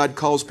me that God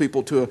calls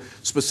people to a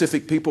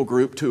specific people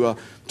group, to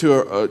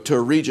a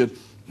region.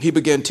 He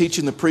began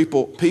teaching the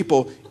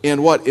people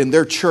in what? In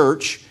their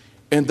church.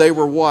 And they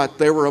were what?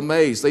 They were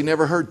amazed. They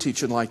never heard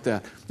teaching like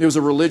that. It was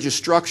a religious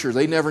structure.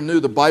 They never knew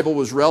the Bible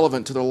was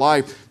relevant to their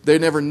life. They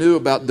never knew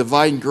about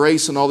divine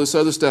grace and all this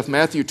other stuff.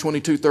 Matthew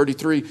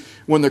 22:33,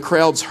 when the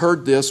crowds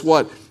heard this,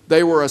 what?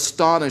 They were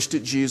astonished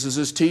at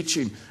Jesus'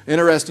 teaching.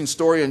 Interesting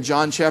story in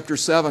John chapter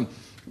 7.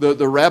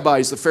 The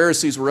rabbis, the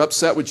Pharisees, were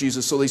upset with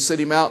Jesus, so they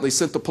sent Him out and they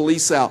sent the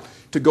police out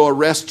to go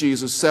arrest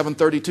Jesus.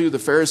 7:32, the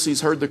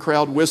Pharisees heard the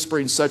crowd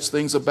whispering such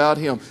things about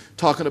Him,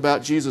 talking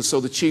about Jesus.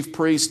 So the chief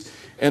priest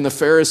and the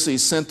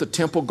Pharisees sent the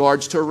temple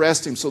guards to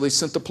arrest Him, so they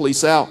sent the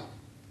police out.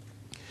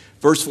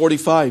 Verse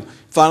 45,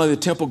 finally the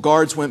temple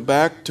guards went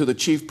back to the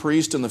chief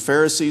priest and the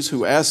Pharisees,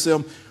 who asked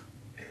them,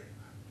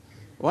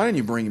 why didn't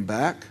you bring Him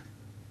back?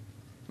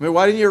 I mean,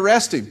 why didn't you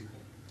arrest Him?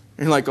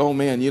 And you're like, oh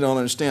man, you don't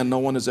understand. No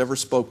one has ever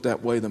spoke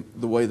that way,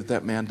 the way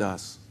that man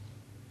does.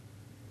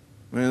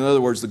 I mean, in other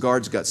words, the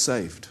guards got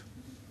saved.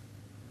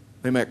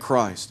 They met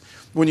Christ.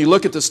 When you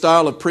look at the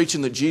style of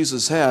preaching that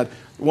Jesus had,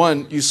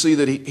 one, you see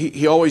that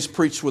he always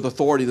preached with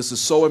authority. This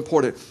is so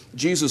important.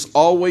 Jesus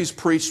always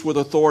preached with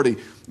authority.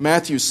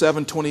 Matthew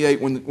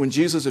 7:28, when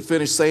Jesus had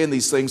finished saying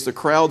these things, the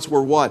crowds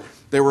were what?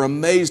 They were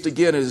amazed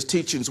again at his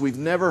teachings. We've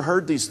never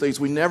heard these things.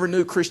 We never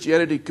knew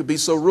Christianity could be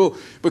so real.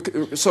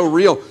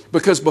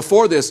 Because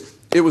before this,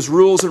 it was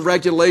rules and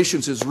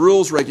regulations. It's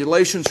rules,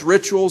 regulations,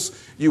 rituals.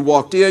 You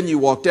walked in, you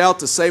walked out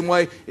the same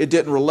way. It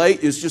didn't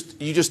relate. It's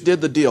just you just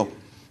did the deal.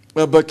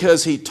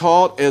 Because he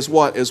taught as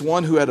what? As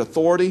one who had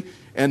authority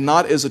and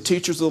not as the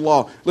teachers of the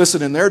law.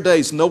 Listen, in their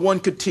days, no one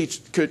could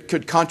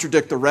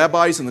contradict the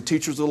rabbis and the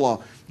teachers of the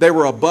law. They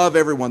were above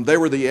everyone. They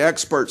were the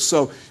experts.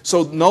 So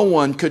no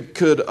one could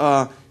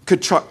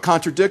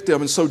contradict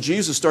them. And so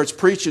Jesus starts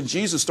preaching.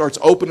 Jesus starts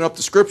opening up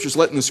the Scriptures,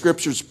 letting the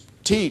Scriptures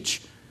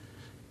teach.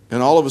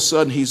 And all of a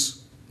sudden,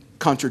 he's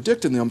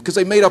contradicting them because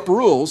they made up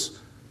rules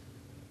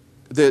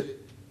that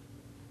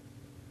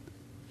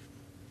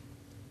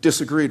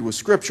disagreed with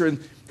Scripture.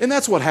 And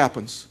that's what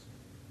happens.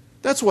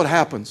 That's what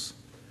happens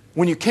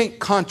when you can't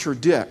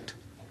contradict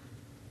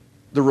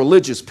the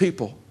religious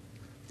people.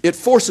 It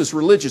forces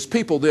religious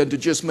people then to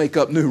just make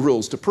up new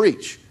rules to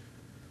preach.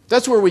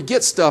 That's where we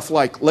get stuff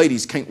like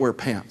ladies can't wear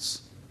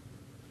pants.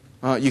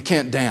 You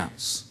can't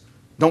dance.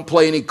 Don't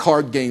play any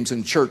card games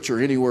in church or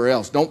anywhere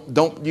else.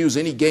 Don't use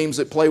any games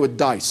that play with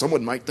dice.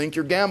 Someone might think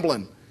you're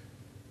gambling.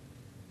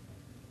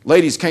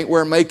 Ladies can't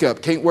wear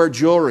makeup, can't wear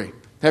jewelry.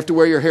 Have to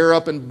wear your hair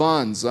up in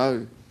buns.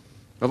 I've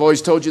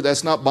always told you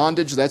that's not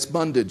bondage, that's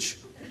bondage.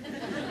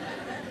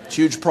 It's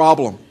a huge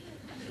problem.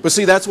 But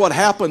see, that's what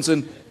happens.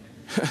 And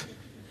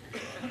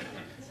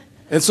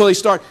so they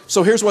start.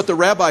 So here's what the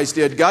rabbis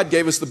did. God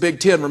gave us the Big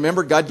Ten.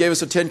 Remember, God gave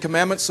us the 10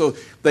 Commandments, so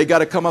they got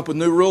to come up with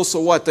new rules. So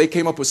what? They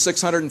came up with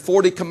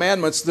 640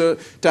 commandments to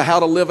how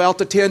to live out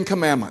the 10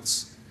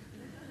 Commandments.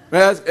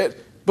 But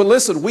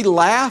listen, we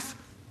laugh.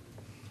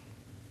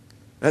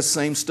 That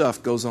same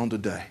stuff goes on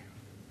today.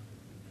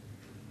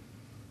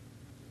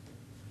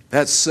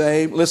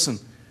 Listen,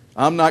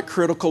 I'm not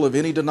critical of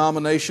any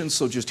denomination,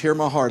 so just hear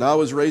my heart. I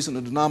was raised in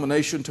a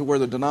denomination to where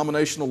the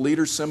denominational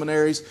leaders,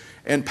 seminaries,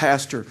 and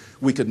pastor,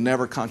 we could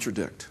never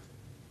contradict.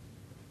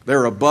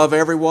 They're above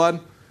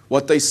everyone.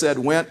 What they said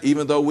went,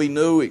 even though we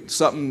knew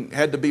something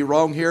had to be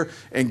wrong here.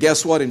 And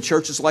guess what? In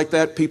churches like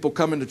that, people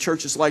come into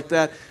churches like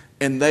that,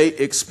 and they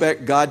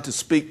expect God to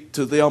speak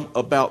to them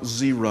about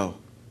zero.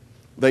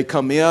 They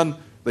come in,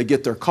 they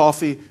get their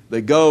coffee,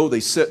 they go,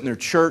 they sit in their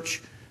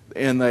church,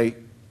 and they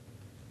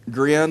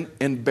grin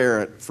and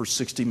bear it for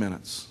 60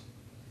 minutes.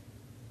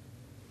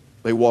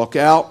 They walk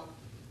out.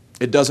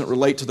 It doesn't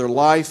relate to their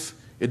life.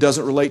 It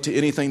doesn't relate to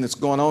anything that's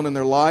going on in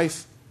their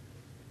life.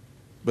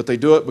 But they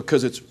do it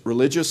because it's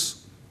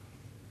religious.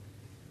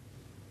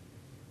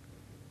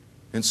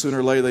 And sooner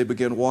or later they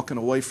begin walking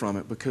away from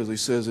it because he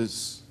says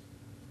it's...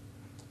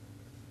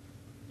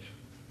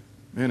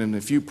 Man, and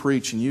if you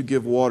preach and you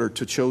give water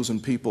to chosen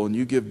people and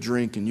you give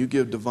drink and you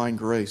give divine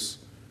grace,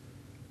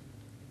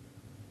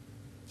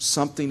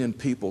 something in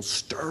people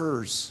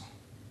stirs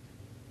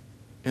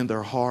in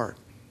their heart.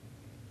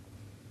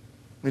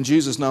 And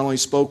Jesus not only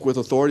spoke with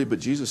authority, but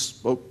Jesus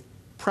spoke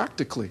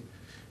practically.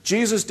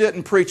 Jesus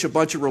didn't preach a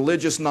bunch of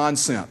religious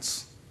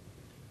nonsense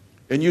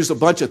and use a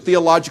bunch of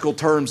theological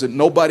terms that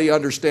nobody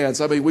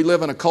understands. I mean, we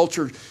live in a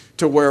culture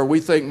to where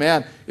we think,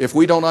 man, if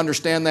we don't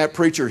understand that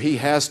preacher, he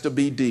has to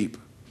be deep.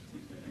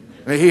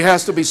 I mean, he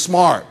has to be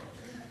smart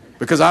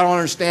because I don't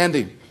understand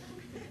him.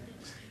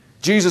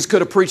 Jesus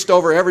could have preached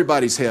over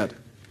everybody's head.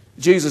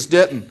 Jesus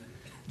didn't.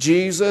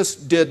 Jesus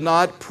did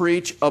not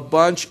preach a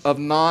bunch of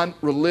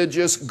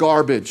non-religious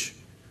garbage.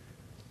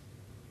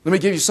 Let me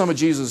give you some of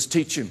Jesus'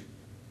 teaching.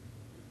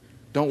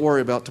 Don't worry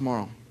about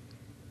tomorrow.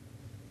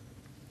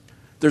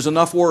 There's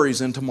enough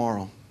worries in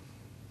tomorrow.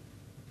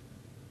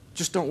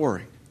 Just don't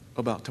worry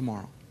about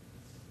tomorrow.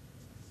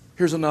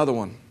 Here's another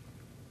one.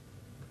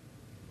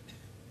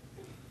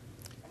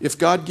 If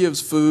God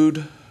gives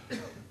food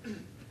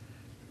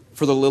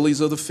for the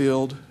lilies of the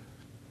field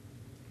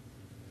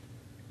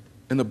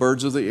and the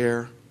birds of the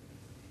air,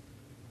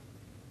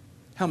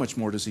 how much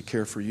more does He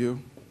care for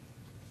you?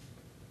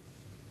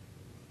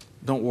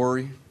 Don't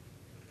worry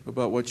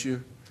about what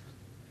you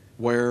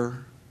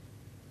wear,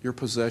 your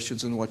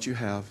possessions, and what you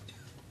have.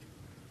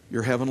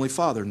 Your Heavenly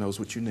Father knows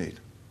what you need.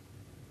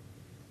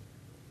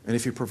 And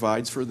if He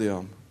provides for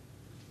them,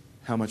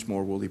 how much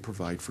more will He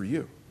provide for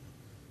you?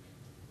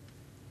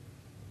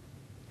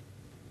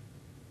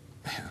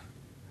 Man.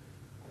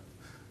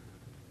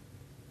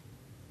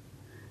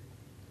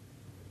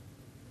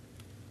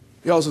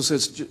 He also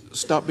says,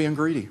 stop being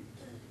greedy.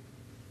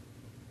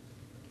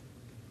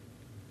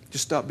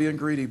 Just stop being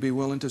greedy. Be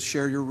willing to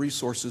share your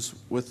resources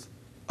with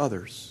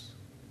others.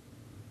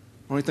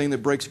 The only thing that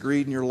breaks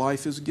greed in your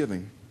life is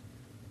giving.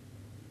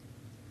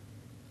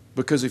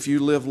 Because if you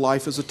live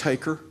life as a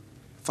taker,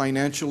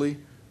 financially,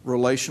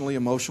 relationally,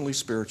 emotionally,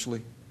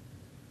 spiritually,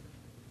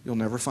 you'll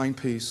never find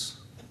peace.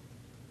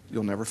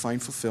 You'll never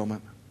find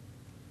fulfillment.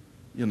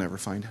 You'll never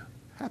find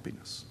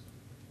happiness.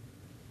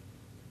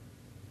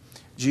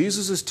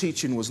 Jesus'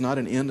 teaching was not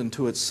an end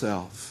unto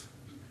itself.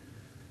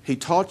 He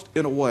taught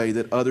in a way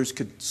that others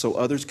could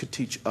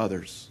teach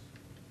others.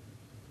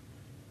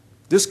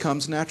 This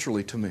comes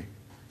naturally to me.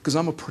 because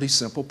I'm a pretty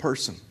simple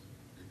person.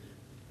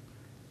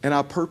 And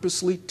I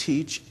purposely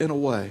teach in a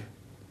way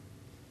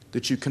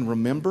that you can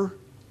remember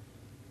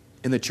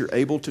and that you're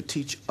able to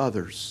teach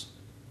others,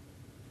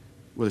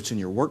 whether it's in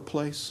your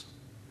workplace,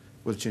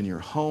 whether it's in your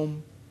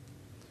home,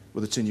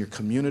 whether it's in your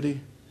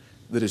community,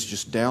 that is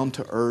just down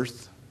to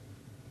earth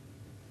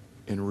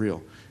and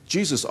real.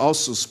 Jesus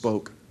also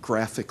spoke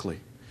graphically.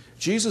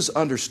 Jesus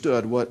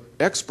understood what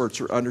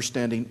experts are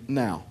understanding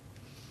now,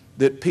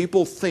 that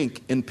people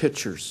think in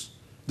pictures,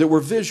 that we're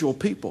visual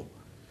people.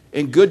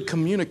 And good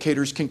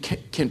communicators can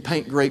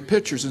paint great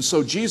pictures. And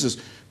so Jesus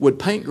would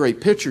paint great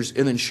pictures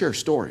and then share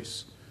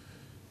stories.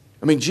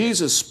 I mean,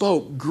 Jesus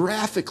spoke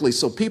graphically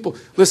so people,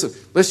 listen,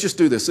 let's just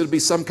do this. It'll be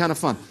some kind of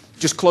fun.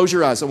 Just close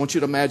your eyes. I want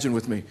you to imagine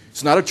with me.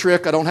 It's not a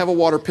trick. I don't have a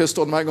water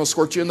pistol. I'm not going to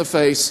squirt you in the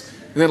face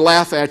and then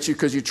laugh at you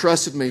because you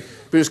trusted me.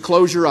 But just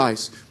close your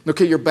eyes.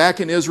 Okay, you're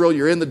back in Israel.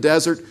 You're in the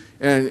desert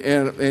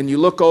and you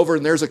look over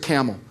and there's a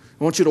camel.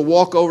 I want you to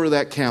walk over to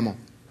that camel.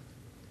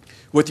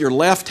 With your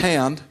left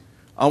hand,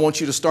 I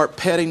want you to start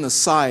petting the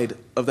side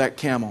of that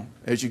camel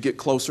as you get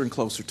closer and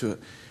closer to it.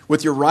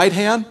 With your right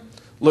hand,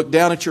 look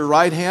down at your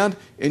right hand.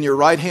 In your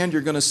right hand,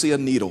 you're going to see a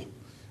needle.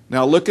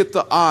 Now look at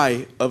the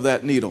eye of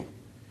that needle.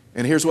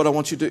 And here's what I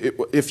want you to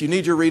do. If you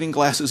need your reading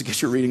glasses,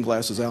 get your reading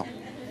glasses out.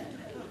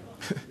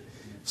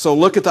 So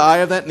look at the eye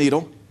of that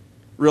needle.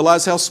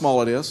 Realize how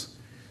small it is.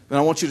 Then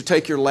I want you to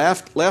take your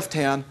left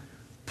hand,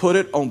 put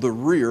it on the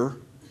rear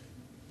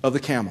of the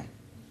camel.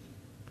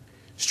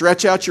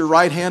 Stretch out your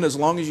right hand as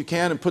long as you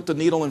can and put the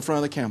needle in front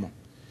of the camel.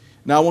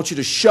 Now I want you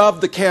to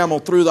shove the camel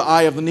through the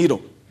eye of the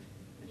needle.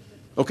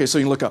 Okay, so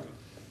you can look up.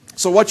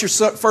 So what's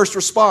your first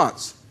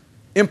response?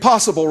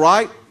 Impossible,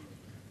 right?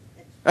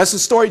 That's the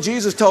story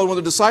Jesus told when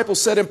the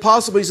disciples said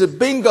impossible. He said,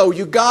 bingo,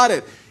 you got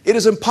it. It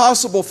is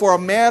impossible for a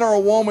man or a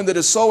woman that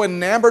is so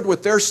enamored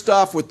with their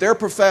stuff, with their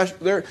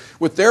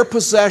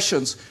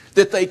possessions,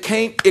 that they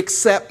can't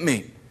accept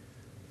me.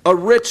 A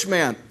rich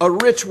man, a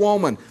rich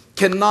woman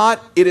cannot,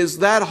 it is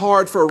that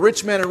hard for a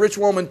rich man and a rich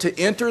woman to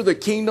enter the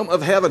kingdom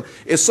of heaven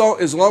as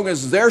long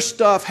as their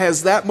stuff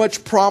has that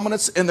much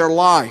prominence in their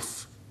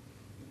life.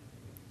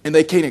 And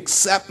they can't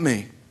accept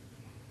me.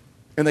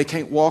 And they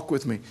can't walk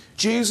with me.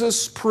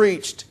 Jesus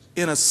preached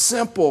in a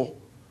simple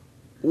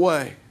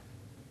way.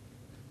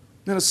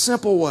 In a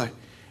simple way.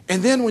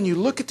 And then when you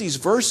look at these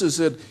verses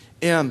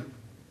in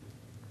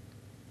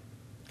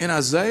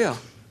Isaiah,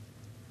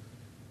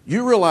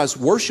 you realize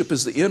worship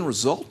is the end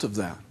result of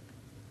that.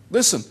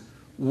 Listen,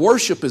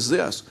 worship is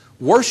this.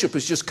 Worship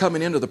is just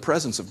coming into the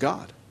presence of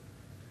God.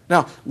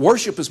 Now,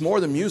 worship is more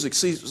than music.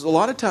 See, a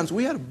lot of times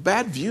we have a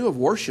bad view of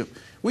worship.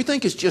 We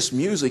think it's just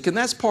music, and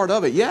that's part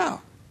of it, yeah.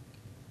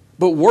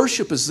 But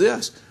worship is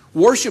this.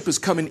 Worship is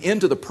coming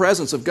into the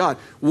presence of God.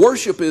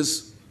 Worship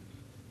is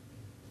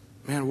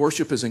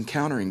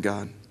encountering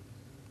God.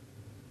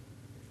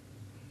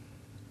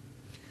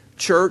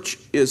 Church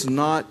is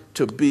not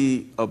to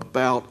be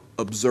about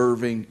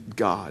observing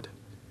God.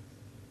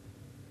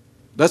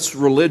 That's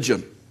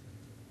religion.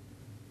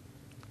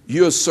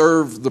 You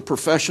serve the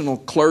professional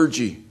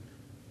clergy,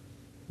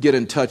 get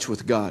in touch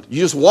with God.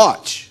 You just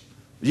watch.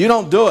 You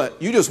don't do it.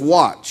 You just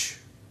watch.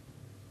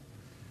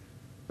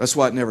 That's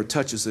why it never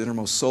touches the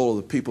innermost soul of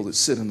the people that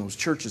sit in those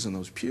churches and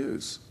those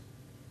pews.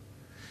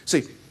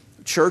 See,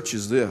 church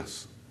is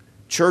this.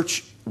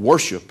 Church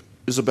worship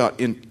is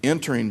about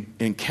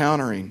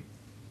encountering,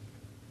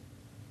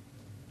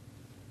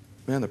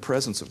 the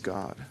presence of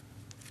God.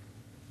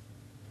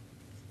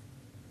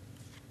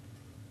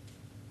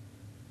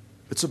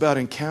 It's about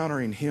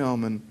encountering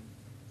Him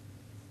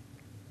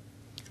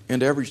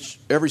and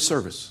every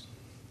service.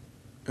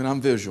 And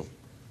I'm visual.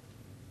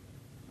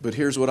 But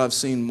here's what I've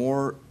seen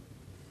more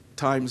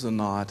times than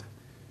not,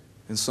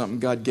 and something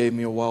God gave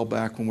me a while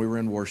back when we were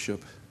in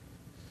worship.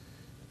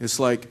 It's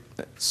like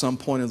at some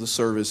point of the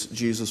service,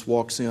 Jesus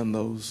walks in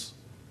those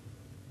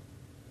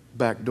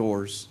back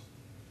doors.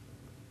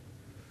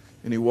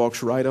 And He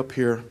walks right up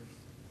here.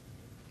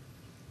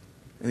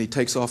 And He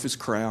takes off His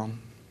crown.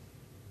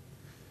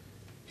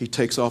 He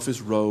takes off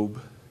His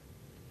robe.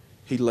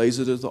 He lays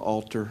it at the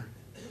altar.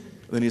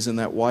 Then He's in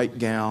that white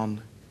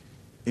gown.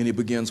 And He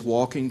begins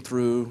walking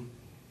through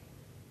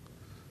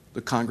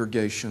the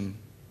congregation,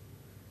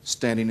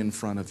 standing in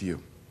front of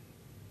you,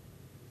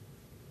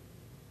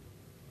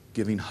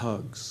 giving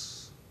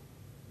hugs.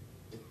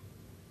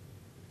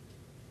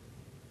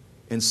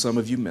 And some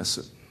of you miss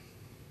it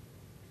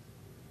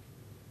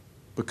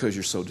because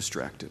you're so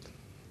distracted.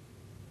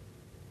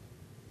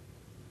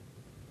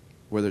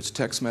 Whether it's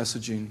text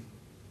messaging,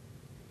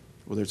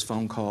 whether it's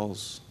phone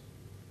calls,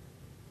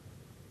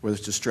 whether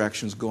it's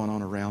distractions going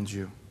on around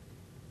you.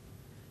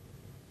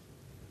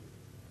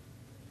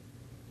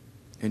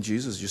 And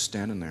Jesus is just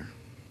standing there.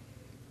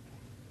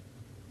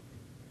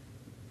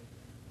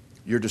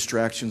 Your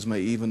distractions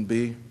may even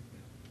be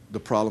the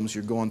problems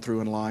you're going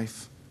through in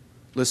life.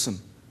 Listen,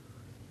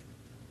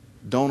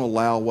 don't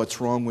allow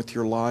what's wrong with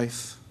your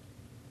life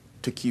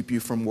to keep you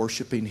from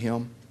worshiping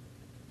Him.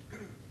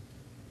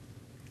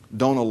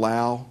 Don't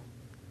allow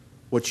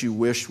what you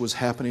wish was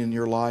happening in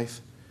your life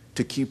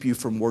to keep you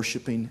from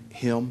worshiping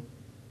Him?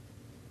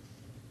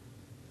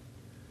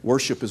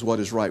 Worship is what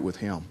is right with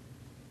Him.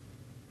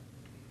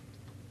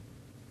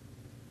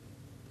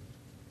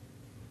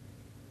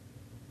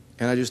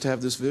 And I just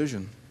have this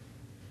vision.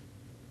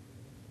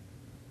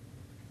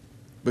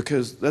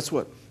 Because that's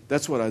what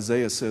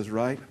Isaiah says,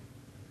 right?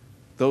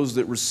 Those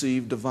that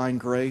receive divine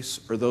grace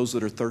are those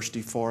that are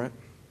thirsty for it.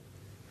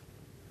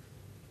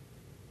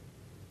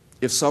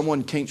 If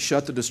someone can't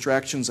shut the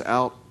distractions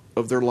out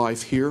of their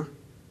life here,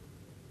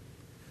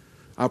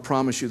 I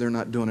promise you they're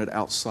not doing it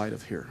outside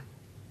of here.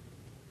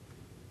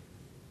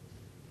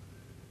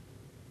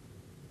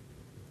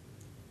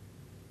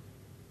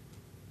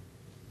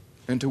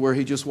 And to where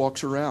he just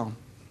walks around.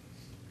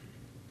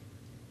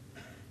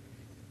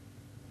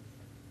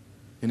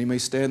 And he may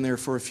stand there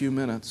for a few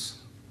minutes.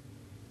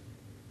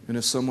 And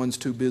if someone's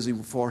too busy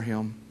for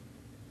him,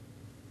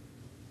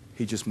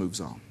 he just moves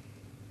on.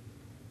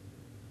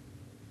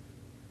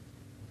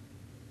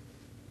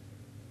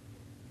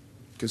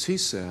 Because he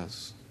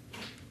says,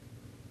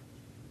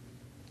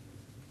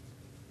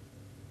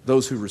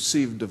 those who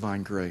receive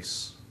divine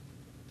grace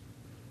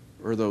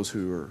are those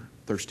who are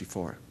thirsty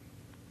for it.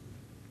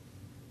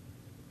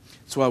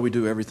 That's why we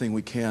do everything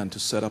we can to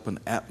set up an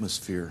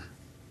atmosphere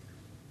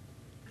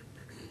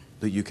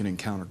that you can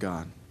encounter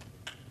God.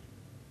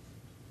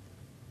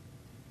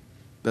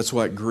 That's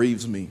why it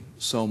grieves me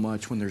so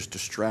much when there's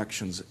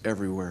distractions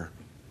everywhere.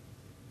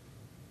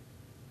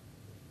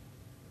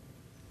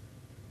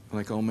 I'm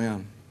like, oh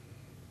man,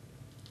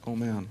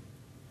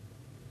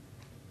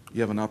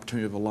 you have an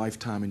opportunity of a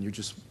lifetime and you're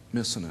just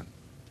missing it.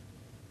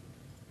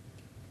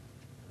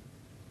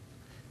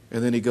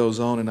 And then he goes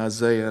on in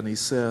Isaiah and he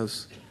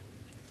says,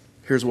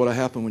 here's what will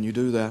happen when you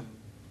do that.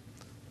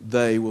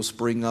 They will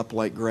spring up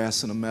like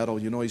grass in a meadow.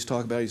 You know what he's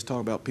talking about? He's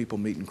talking about people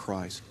meeting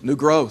Christ. New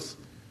growth.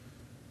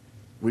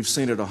 We've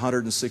seen it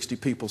 160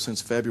 people since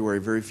February.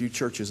 Very few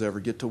churches ever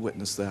get to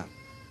witness that.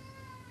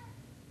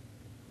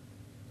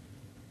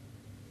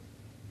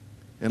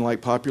 And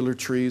like popular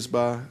trees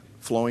by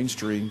flowing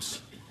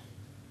streams.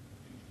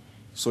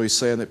 So he's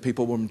saying that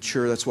people will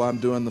mature. That's why I'm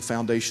doing the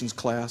foundations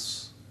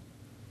class.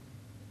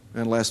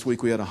 And last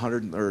week we had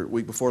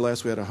week before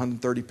last we had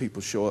 130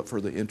 people show up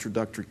for the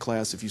introductory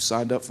class. If you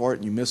signed up for it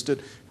and you missed it,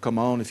 come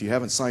on. If you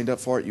haven't signed up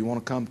for it, you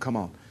want to come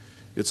on.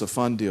 It's a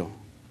fun deal.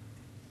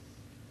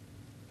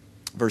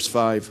 Verse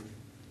 5,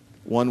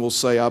 one will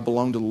say, I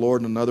belong to the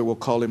Lord, and another will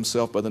call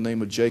himself by the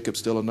name of Jacob.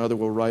 Still another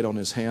will write on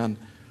his hand,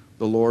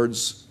 the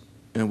Lord's,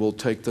 and will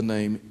take the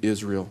name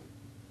Israel.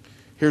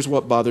 Here's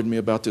what bothered me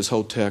about this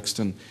whole text,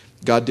 and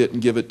God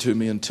didn't give it to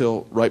me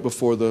until right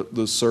before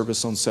the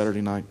service on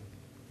Saturday night.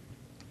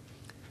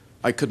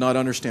 I could not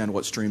understand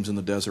what streams in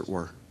the desert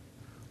were.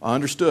 I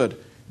understood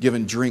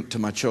giving drink to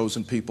my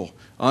chosen people.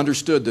 I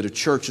understood that a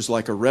church is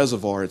like a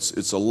reservoir.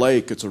 It's a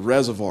lake, it's a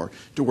reservoir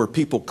to where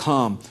people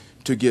come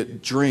to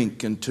get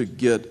drink and to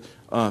get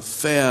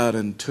fed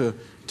and to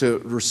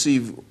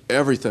receive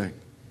everything.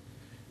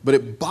 But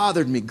it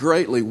bothered me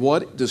greatly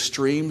what the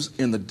streams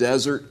in the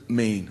desert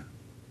mean.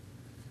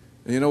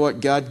 And you know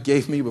what God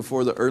gave me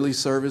before the early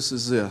service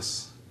is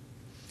this.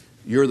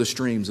 You're the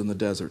streams in the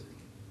desert.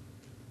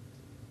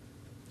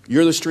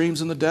 You're the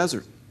streams in the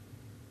desert.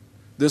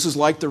 This is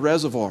like the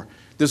reservoir.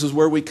 This is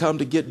where we come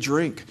to get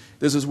drink.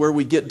 This is where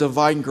we get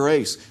divine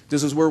grace.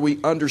 This is where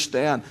we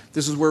understand.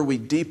 This is where we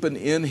deepen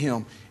in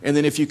Him. And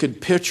then if you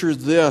could picture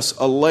this,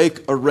 a lake,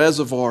 a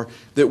reservoir,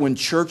 that when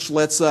church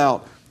lets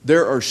out,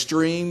 there are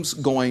streams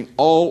going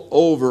all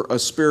over a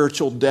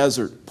spiritual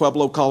desert,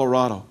 Pueblo,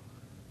 Colorado.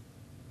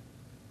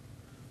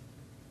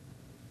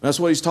 That's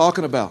what he's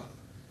talking about.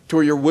 To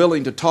where you're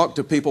willing to talk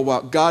to people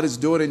about what God is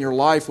doing in your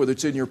life, whether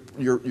it's in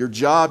your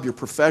job, your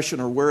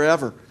profession, or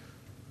wherever.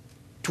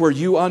 To where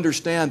you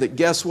understand that,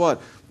 guess what?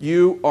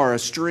 You are a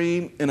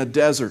stream in a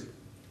desert.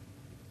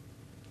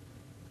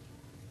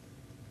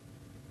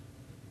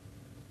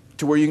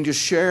 To where you can just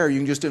share, you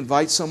can just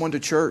invite someone to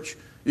church.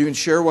 You can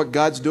share what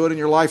God's doing in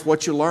your life,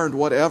 what you learned,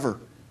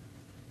 whatever.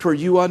 To where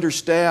you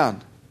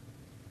understand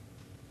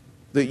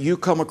that you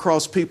come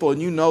across people,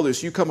 and you know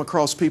this, you come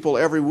across people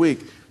every week,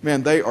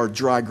 man, they are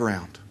dry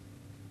ground.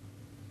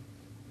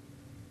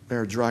 They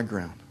are dry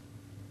ground.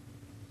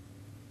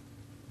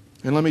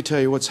 And let me tell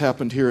you what's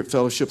happened here at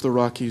Fellowship of the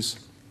Rockies.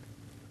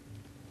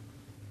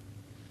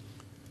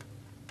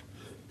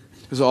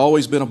 There's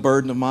always been a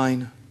burden of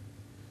mine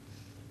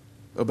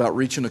about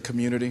reaching a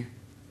community.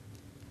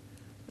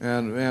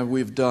 And man, we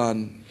have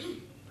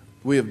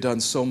done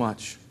so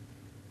much.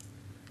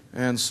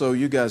 And so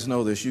you guys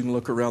know this. You can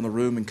look around the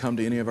room and come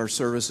to any of our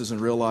services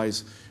and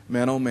realize,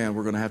 man, oh man,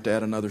 we're going to have to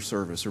add another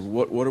service. Or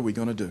what are we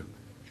going to do?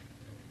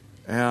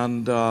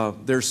 And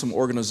there's some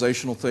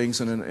organizational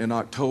things. And in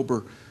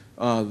October,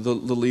 the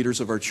leaders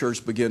of our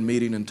church begin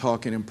meeting and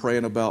talking and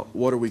praying about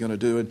what are we going to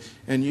do.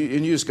 And you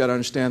just got to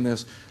understand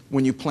this.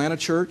 When you plant a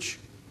church,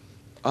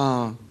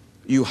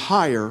 you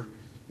hire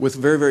with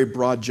very, very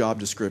broad job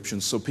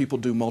descriptions. So people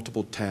do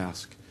multiple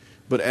tasks.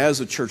 But as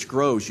the church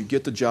grows, you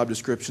get the job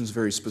descriptions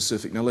very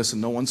specific. Now listen,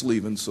 no one's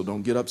leaving, so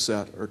don't get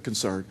upset or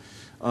concerned.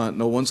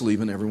 No one's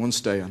leaving, everyone's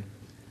staying.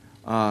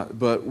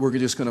 But we're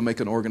just going to make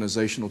an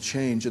organizational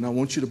change, and I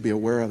want you to be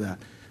aware of that.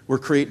 We're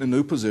creating a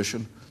new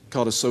position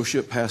called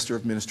Associate Pastor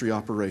of Ministry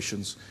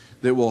Operations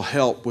that will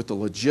help with the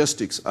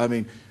logistics. I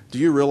mean, do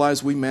you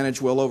realize we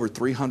manage well over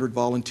 300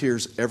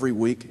 volunteers every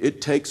week?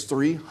 It takes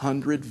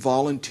 300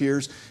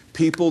 volunteers,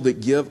 people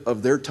that give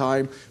of their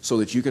time so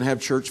that you can have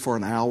church for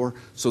an hour,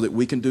 so that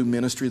we can do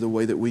ministry the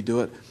way that we do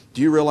it.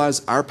 Do you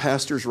realize our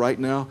pastors right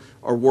now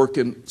are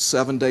working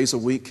 7 days a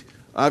week?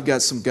 I've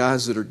got some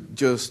guys that are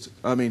just,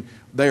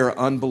 they are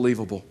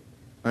unbelievable.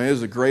 It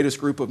is the greatest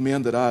group of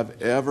men that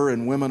I've ever,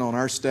 and women on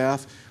our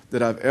staff,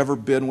 that I've ever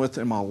been with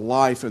in my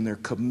life, and their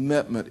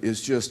commitment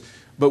is just,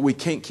 but we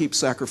can't keep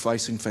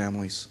sacrificing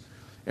families.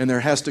 And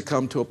there has to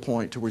come to a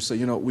point to where we say,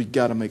 we've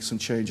got to make some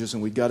changes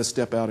and we've got to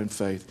step out in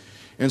faith.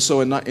 And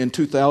so in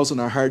 2000,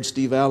 I hired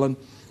Steve Allen.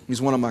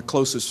 He's one of my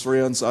closest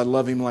friends. I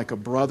love him like a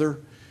brother.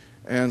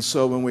 And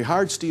so when we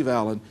hired Steve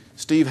Allen,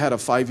 Steve had a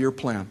 5-year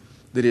plan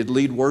that he'd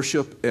lead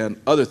worship and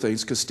other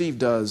things, because Steve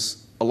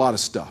does a lot of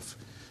stuff,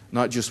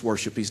 not just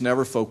worship. He's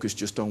never focused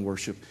just on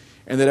worship.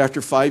 And that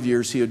after 5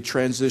 years, he had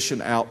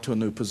transitioned out to a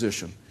new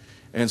position.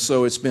 And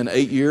so it's been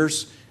 8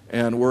 years,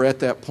 and we're at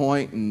that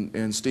point,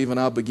 and Steve and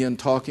I began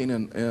talking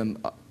in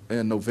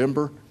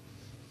November.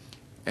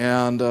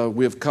 And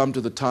we have come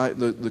to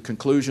the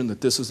conclusion that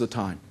this is the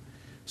time.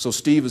 So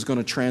Steve is going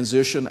to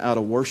transition out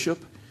of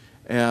worship.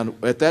 And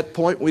at that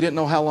point, we didn't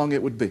know how long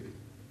it would be.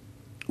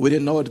 We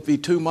didn't know it would be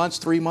 2 months,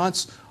 3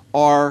 months,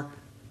 or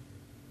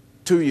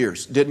 2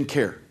 years. Didn't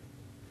care.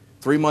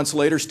 3 months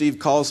later, Steve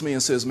calls me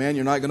and says, "Man,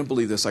 you're not going to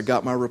believe this. I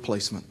got my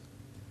replacement."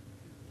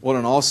 What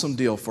an awesome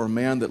deal for a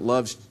man that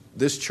loves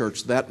this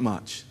church that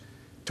much,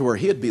 to where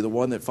he'd be the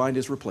one that find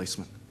his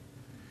replacement.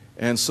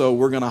 And so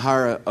we're going to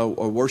hire a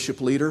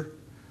worship leader.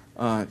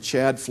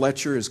 Chad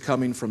Fletcher is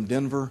coming from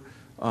Denver.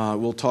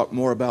 We'll talk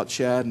more about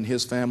Chad and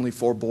his family,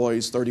 4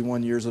 boys,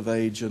 31 years of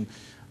age, and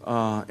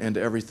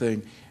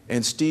everything.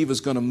 And Steve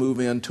is going to move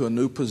into a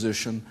new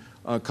position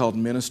called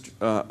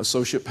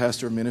Associate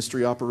Pastor of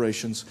Ministry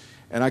Operations.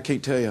 And I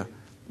can't tell you,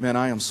 man,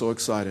 I am so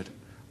excited.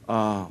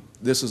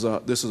 This is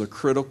a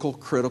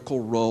critical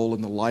role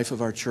in the life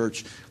of our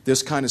church.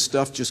 This kind of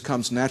stuff just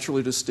comes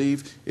naturally to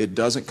Steve. It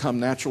doesn't come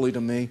naturally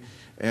to me.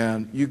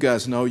 And you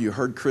guys know, you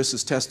heard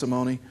Chris's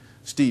testimony.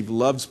 Steve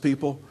loves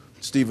people.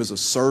 Steve is a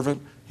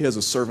servant. He has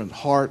a servant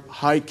heart,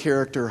 high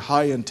character,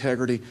 high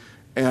integrity.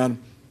 And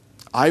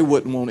I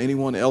wouldn't want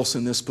anyone else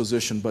in this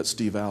position but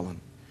Steve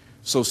Allen.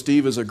 So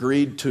Steve has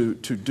agreed to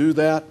do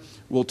that.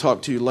 We'll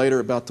talk to you later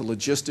about the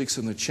logistics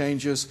and the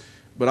changes.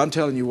 But I'm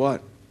telling you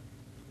what,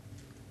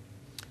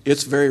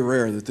 it's very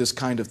rare that this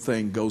kind of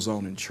thing goes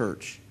on in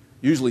church.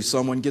 Usually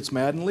someone gets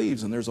mad and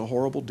leaves, and there's a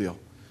horrible deal.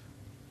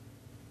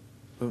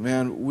 But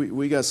man,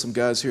 we got some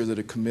guys here that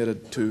are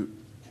committed to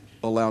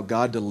allow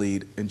God to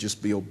lead and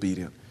just be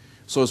obedient.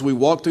 So as we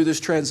walk through this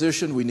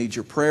transition, we need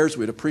your prayers.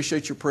 We'd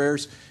appreciate your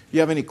prayers. If you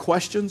have any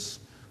questions,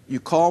 you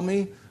call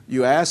me,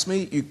 you ask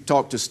me, you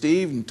talk to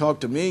Steve, you talk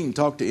to me, you can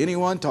talk to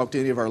anyone, talk to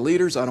any of our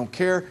leaders, I don't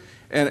care.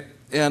 And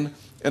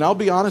I'll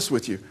be honest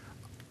with you,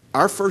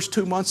 our first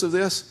 2 months of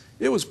this,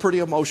 it was pretty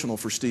emotional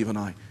for Steve and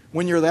I.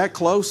 When you're that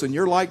close and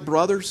you're like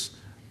brothers,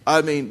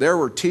 there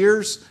were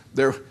tears.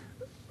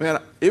 Man,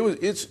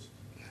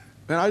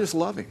 I just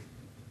love him.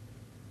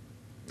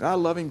 I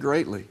love him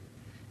greatly.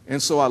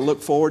 And so I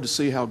look forward to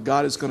see how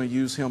God is going to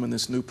use him in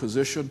this new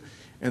position.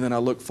 And then I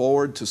look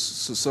forward to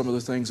some of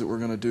the things that we're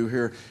going to do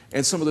here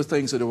and some of the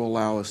things that it will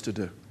allow us to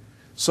do.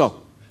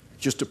 So,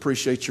 just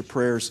appreciate your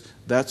prayers.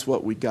 That's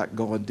what we got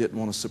going. Didn't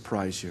want to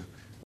surprise you.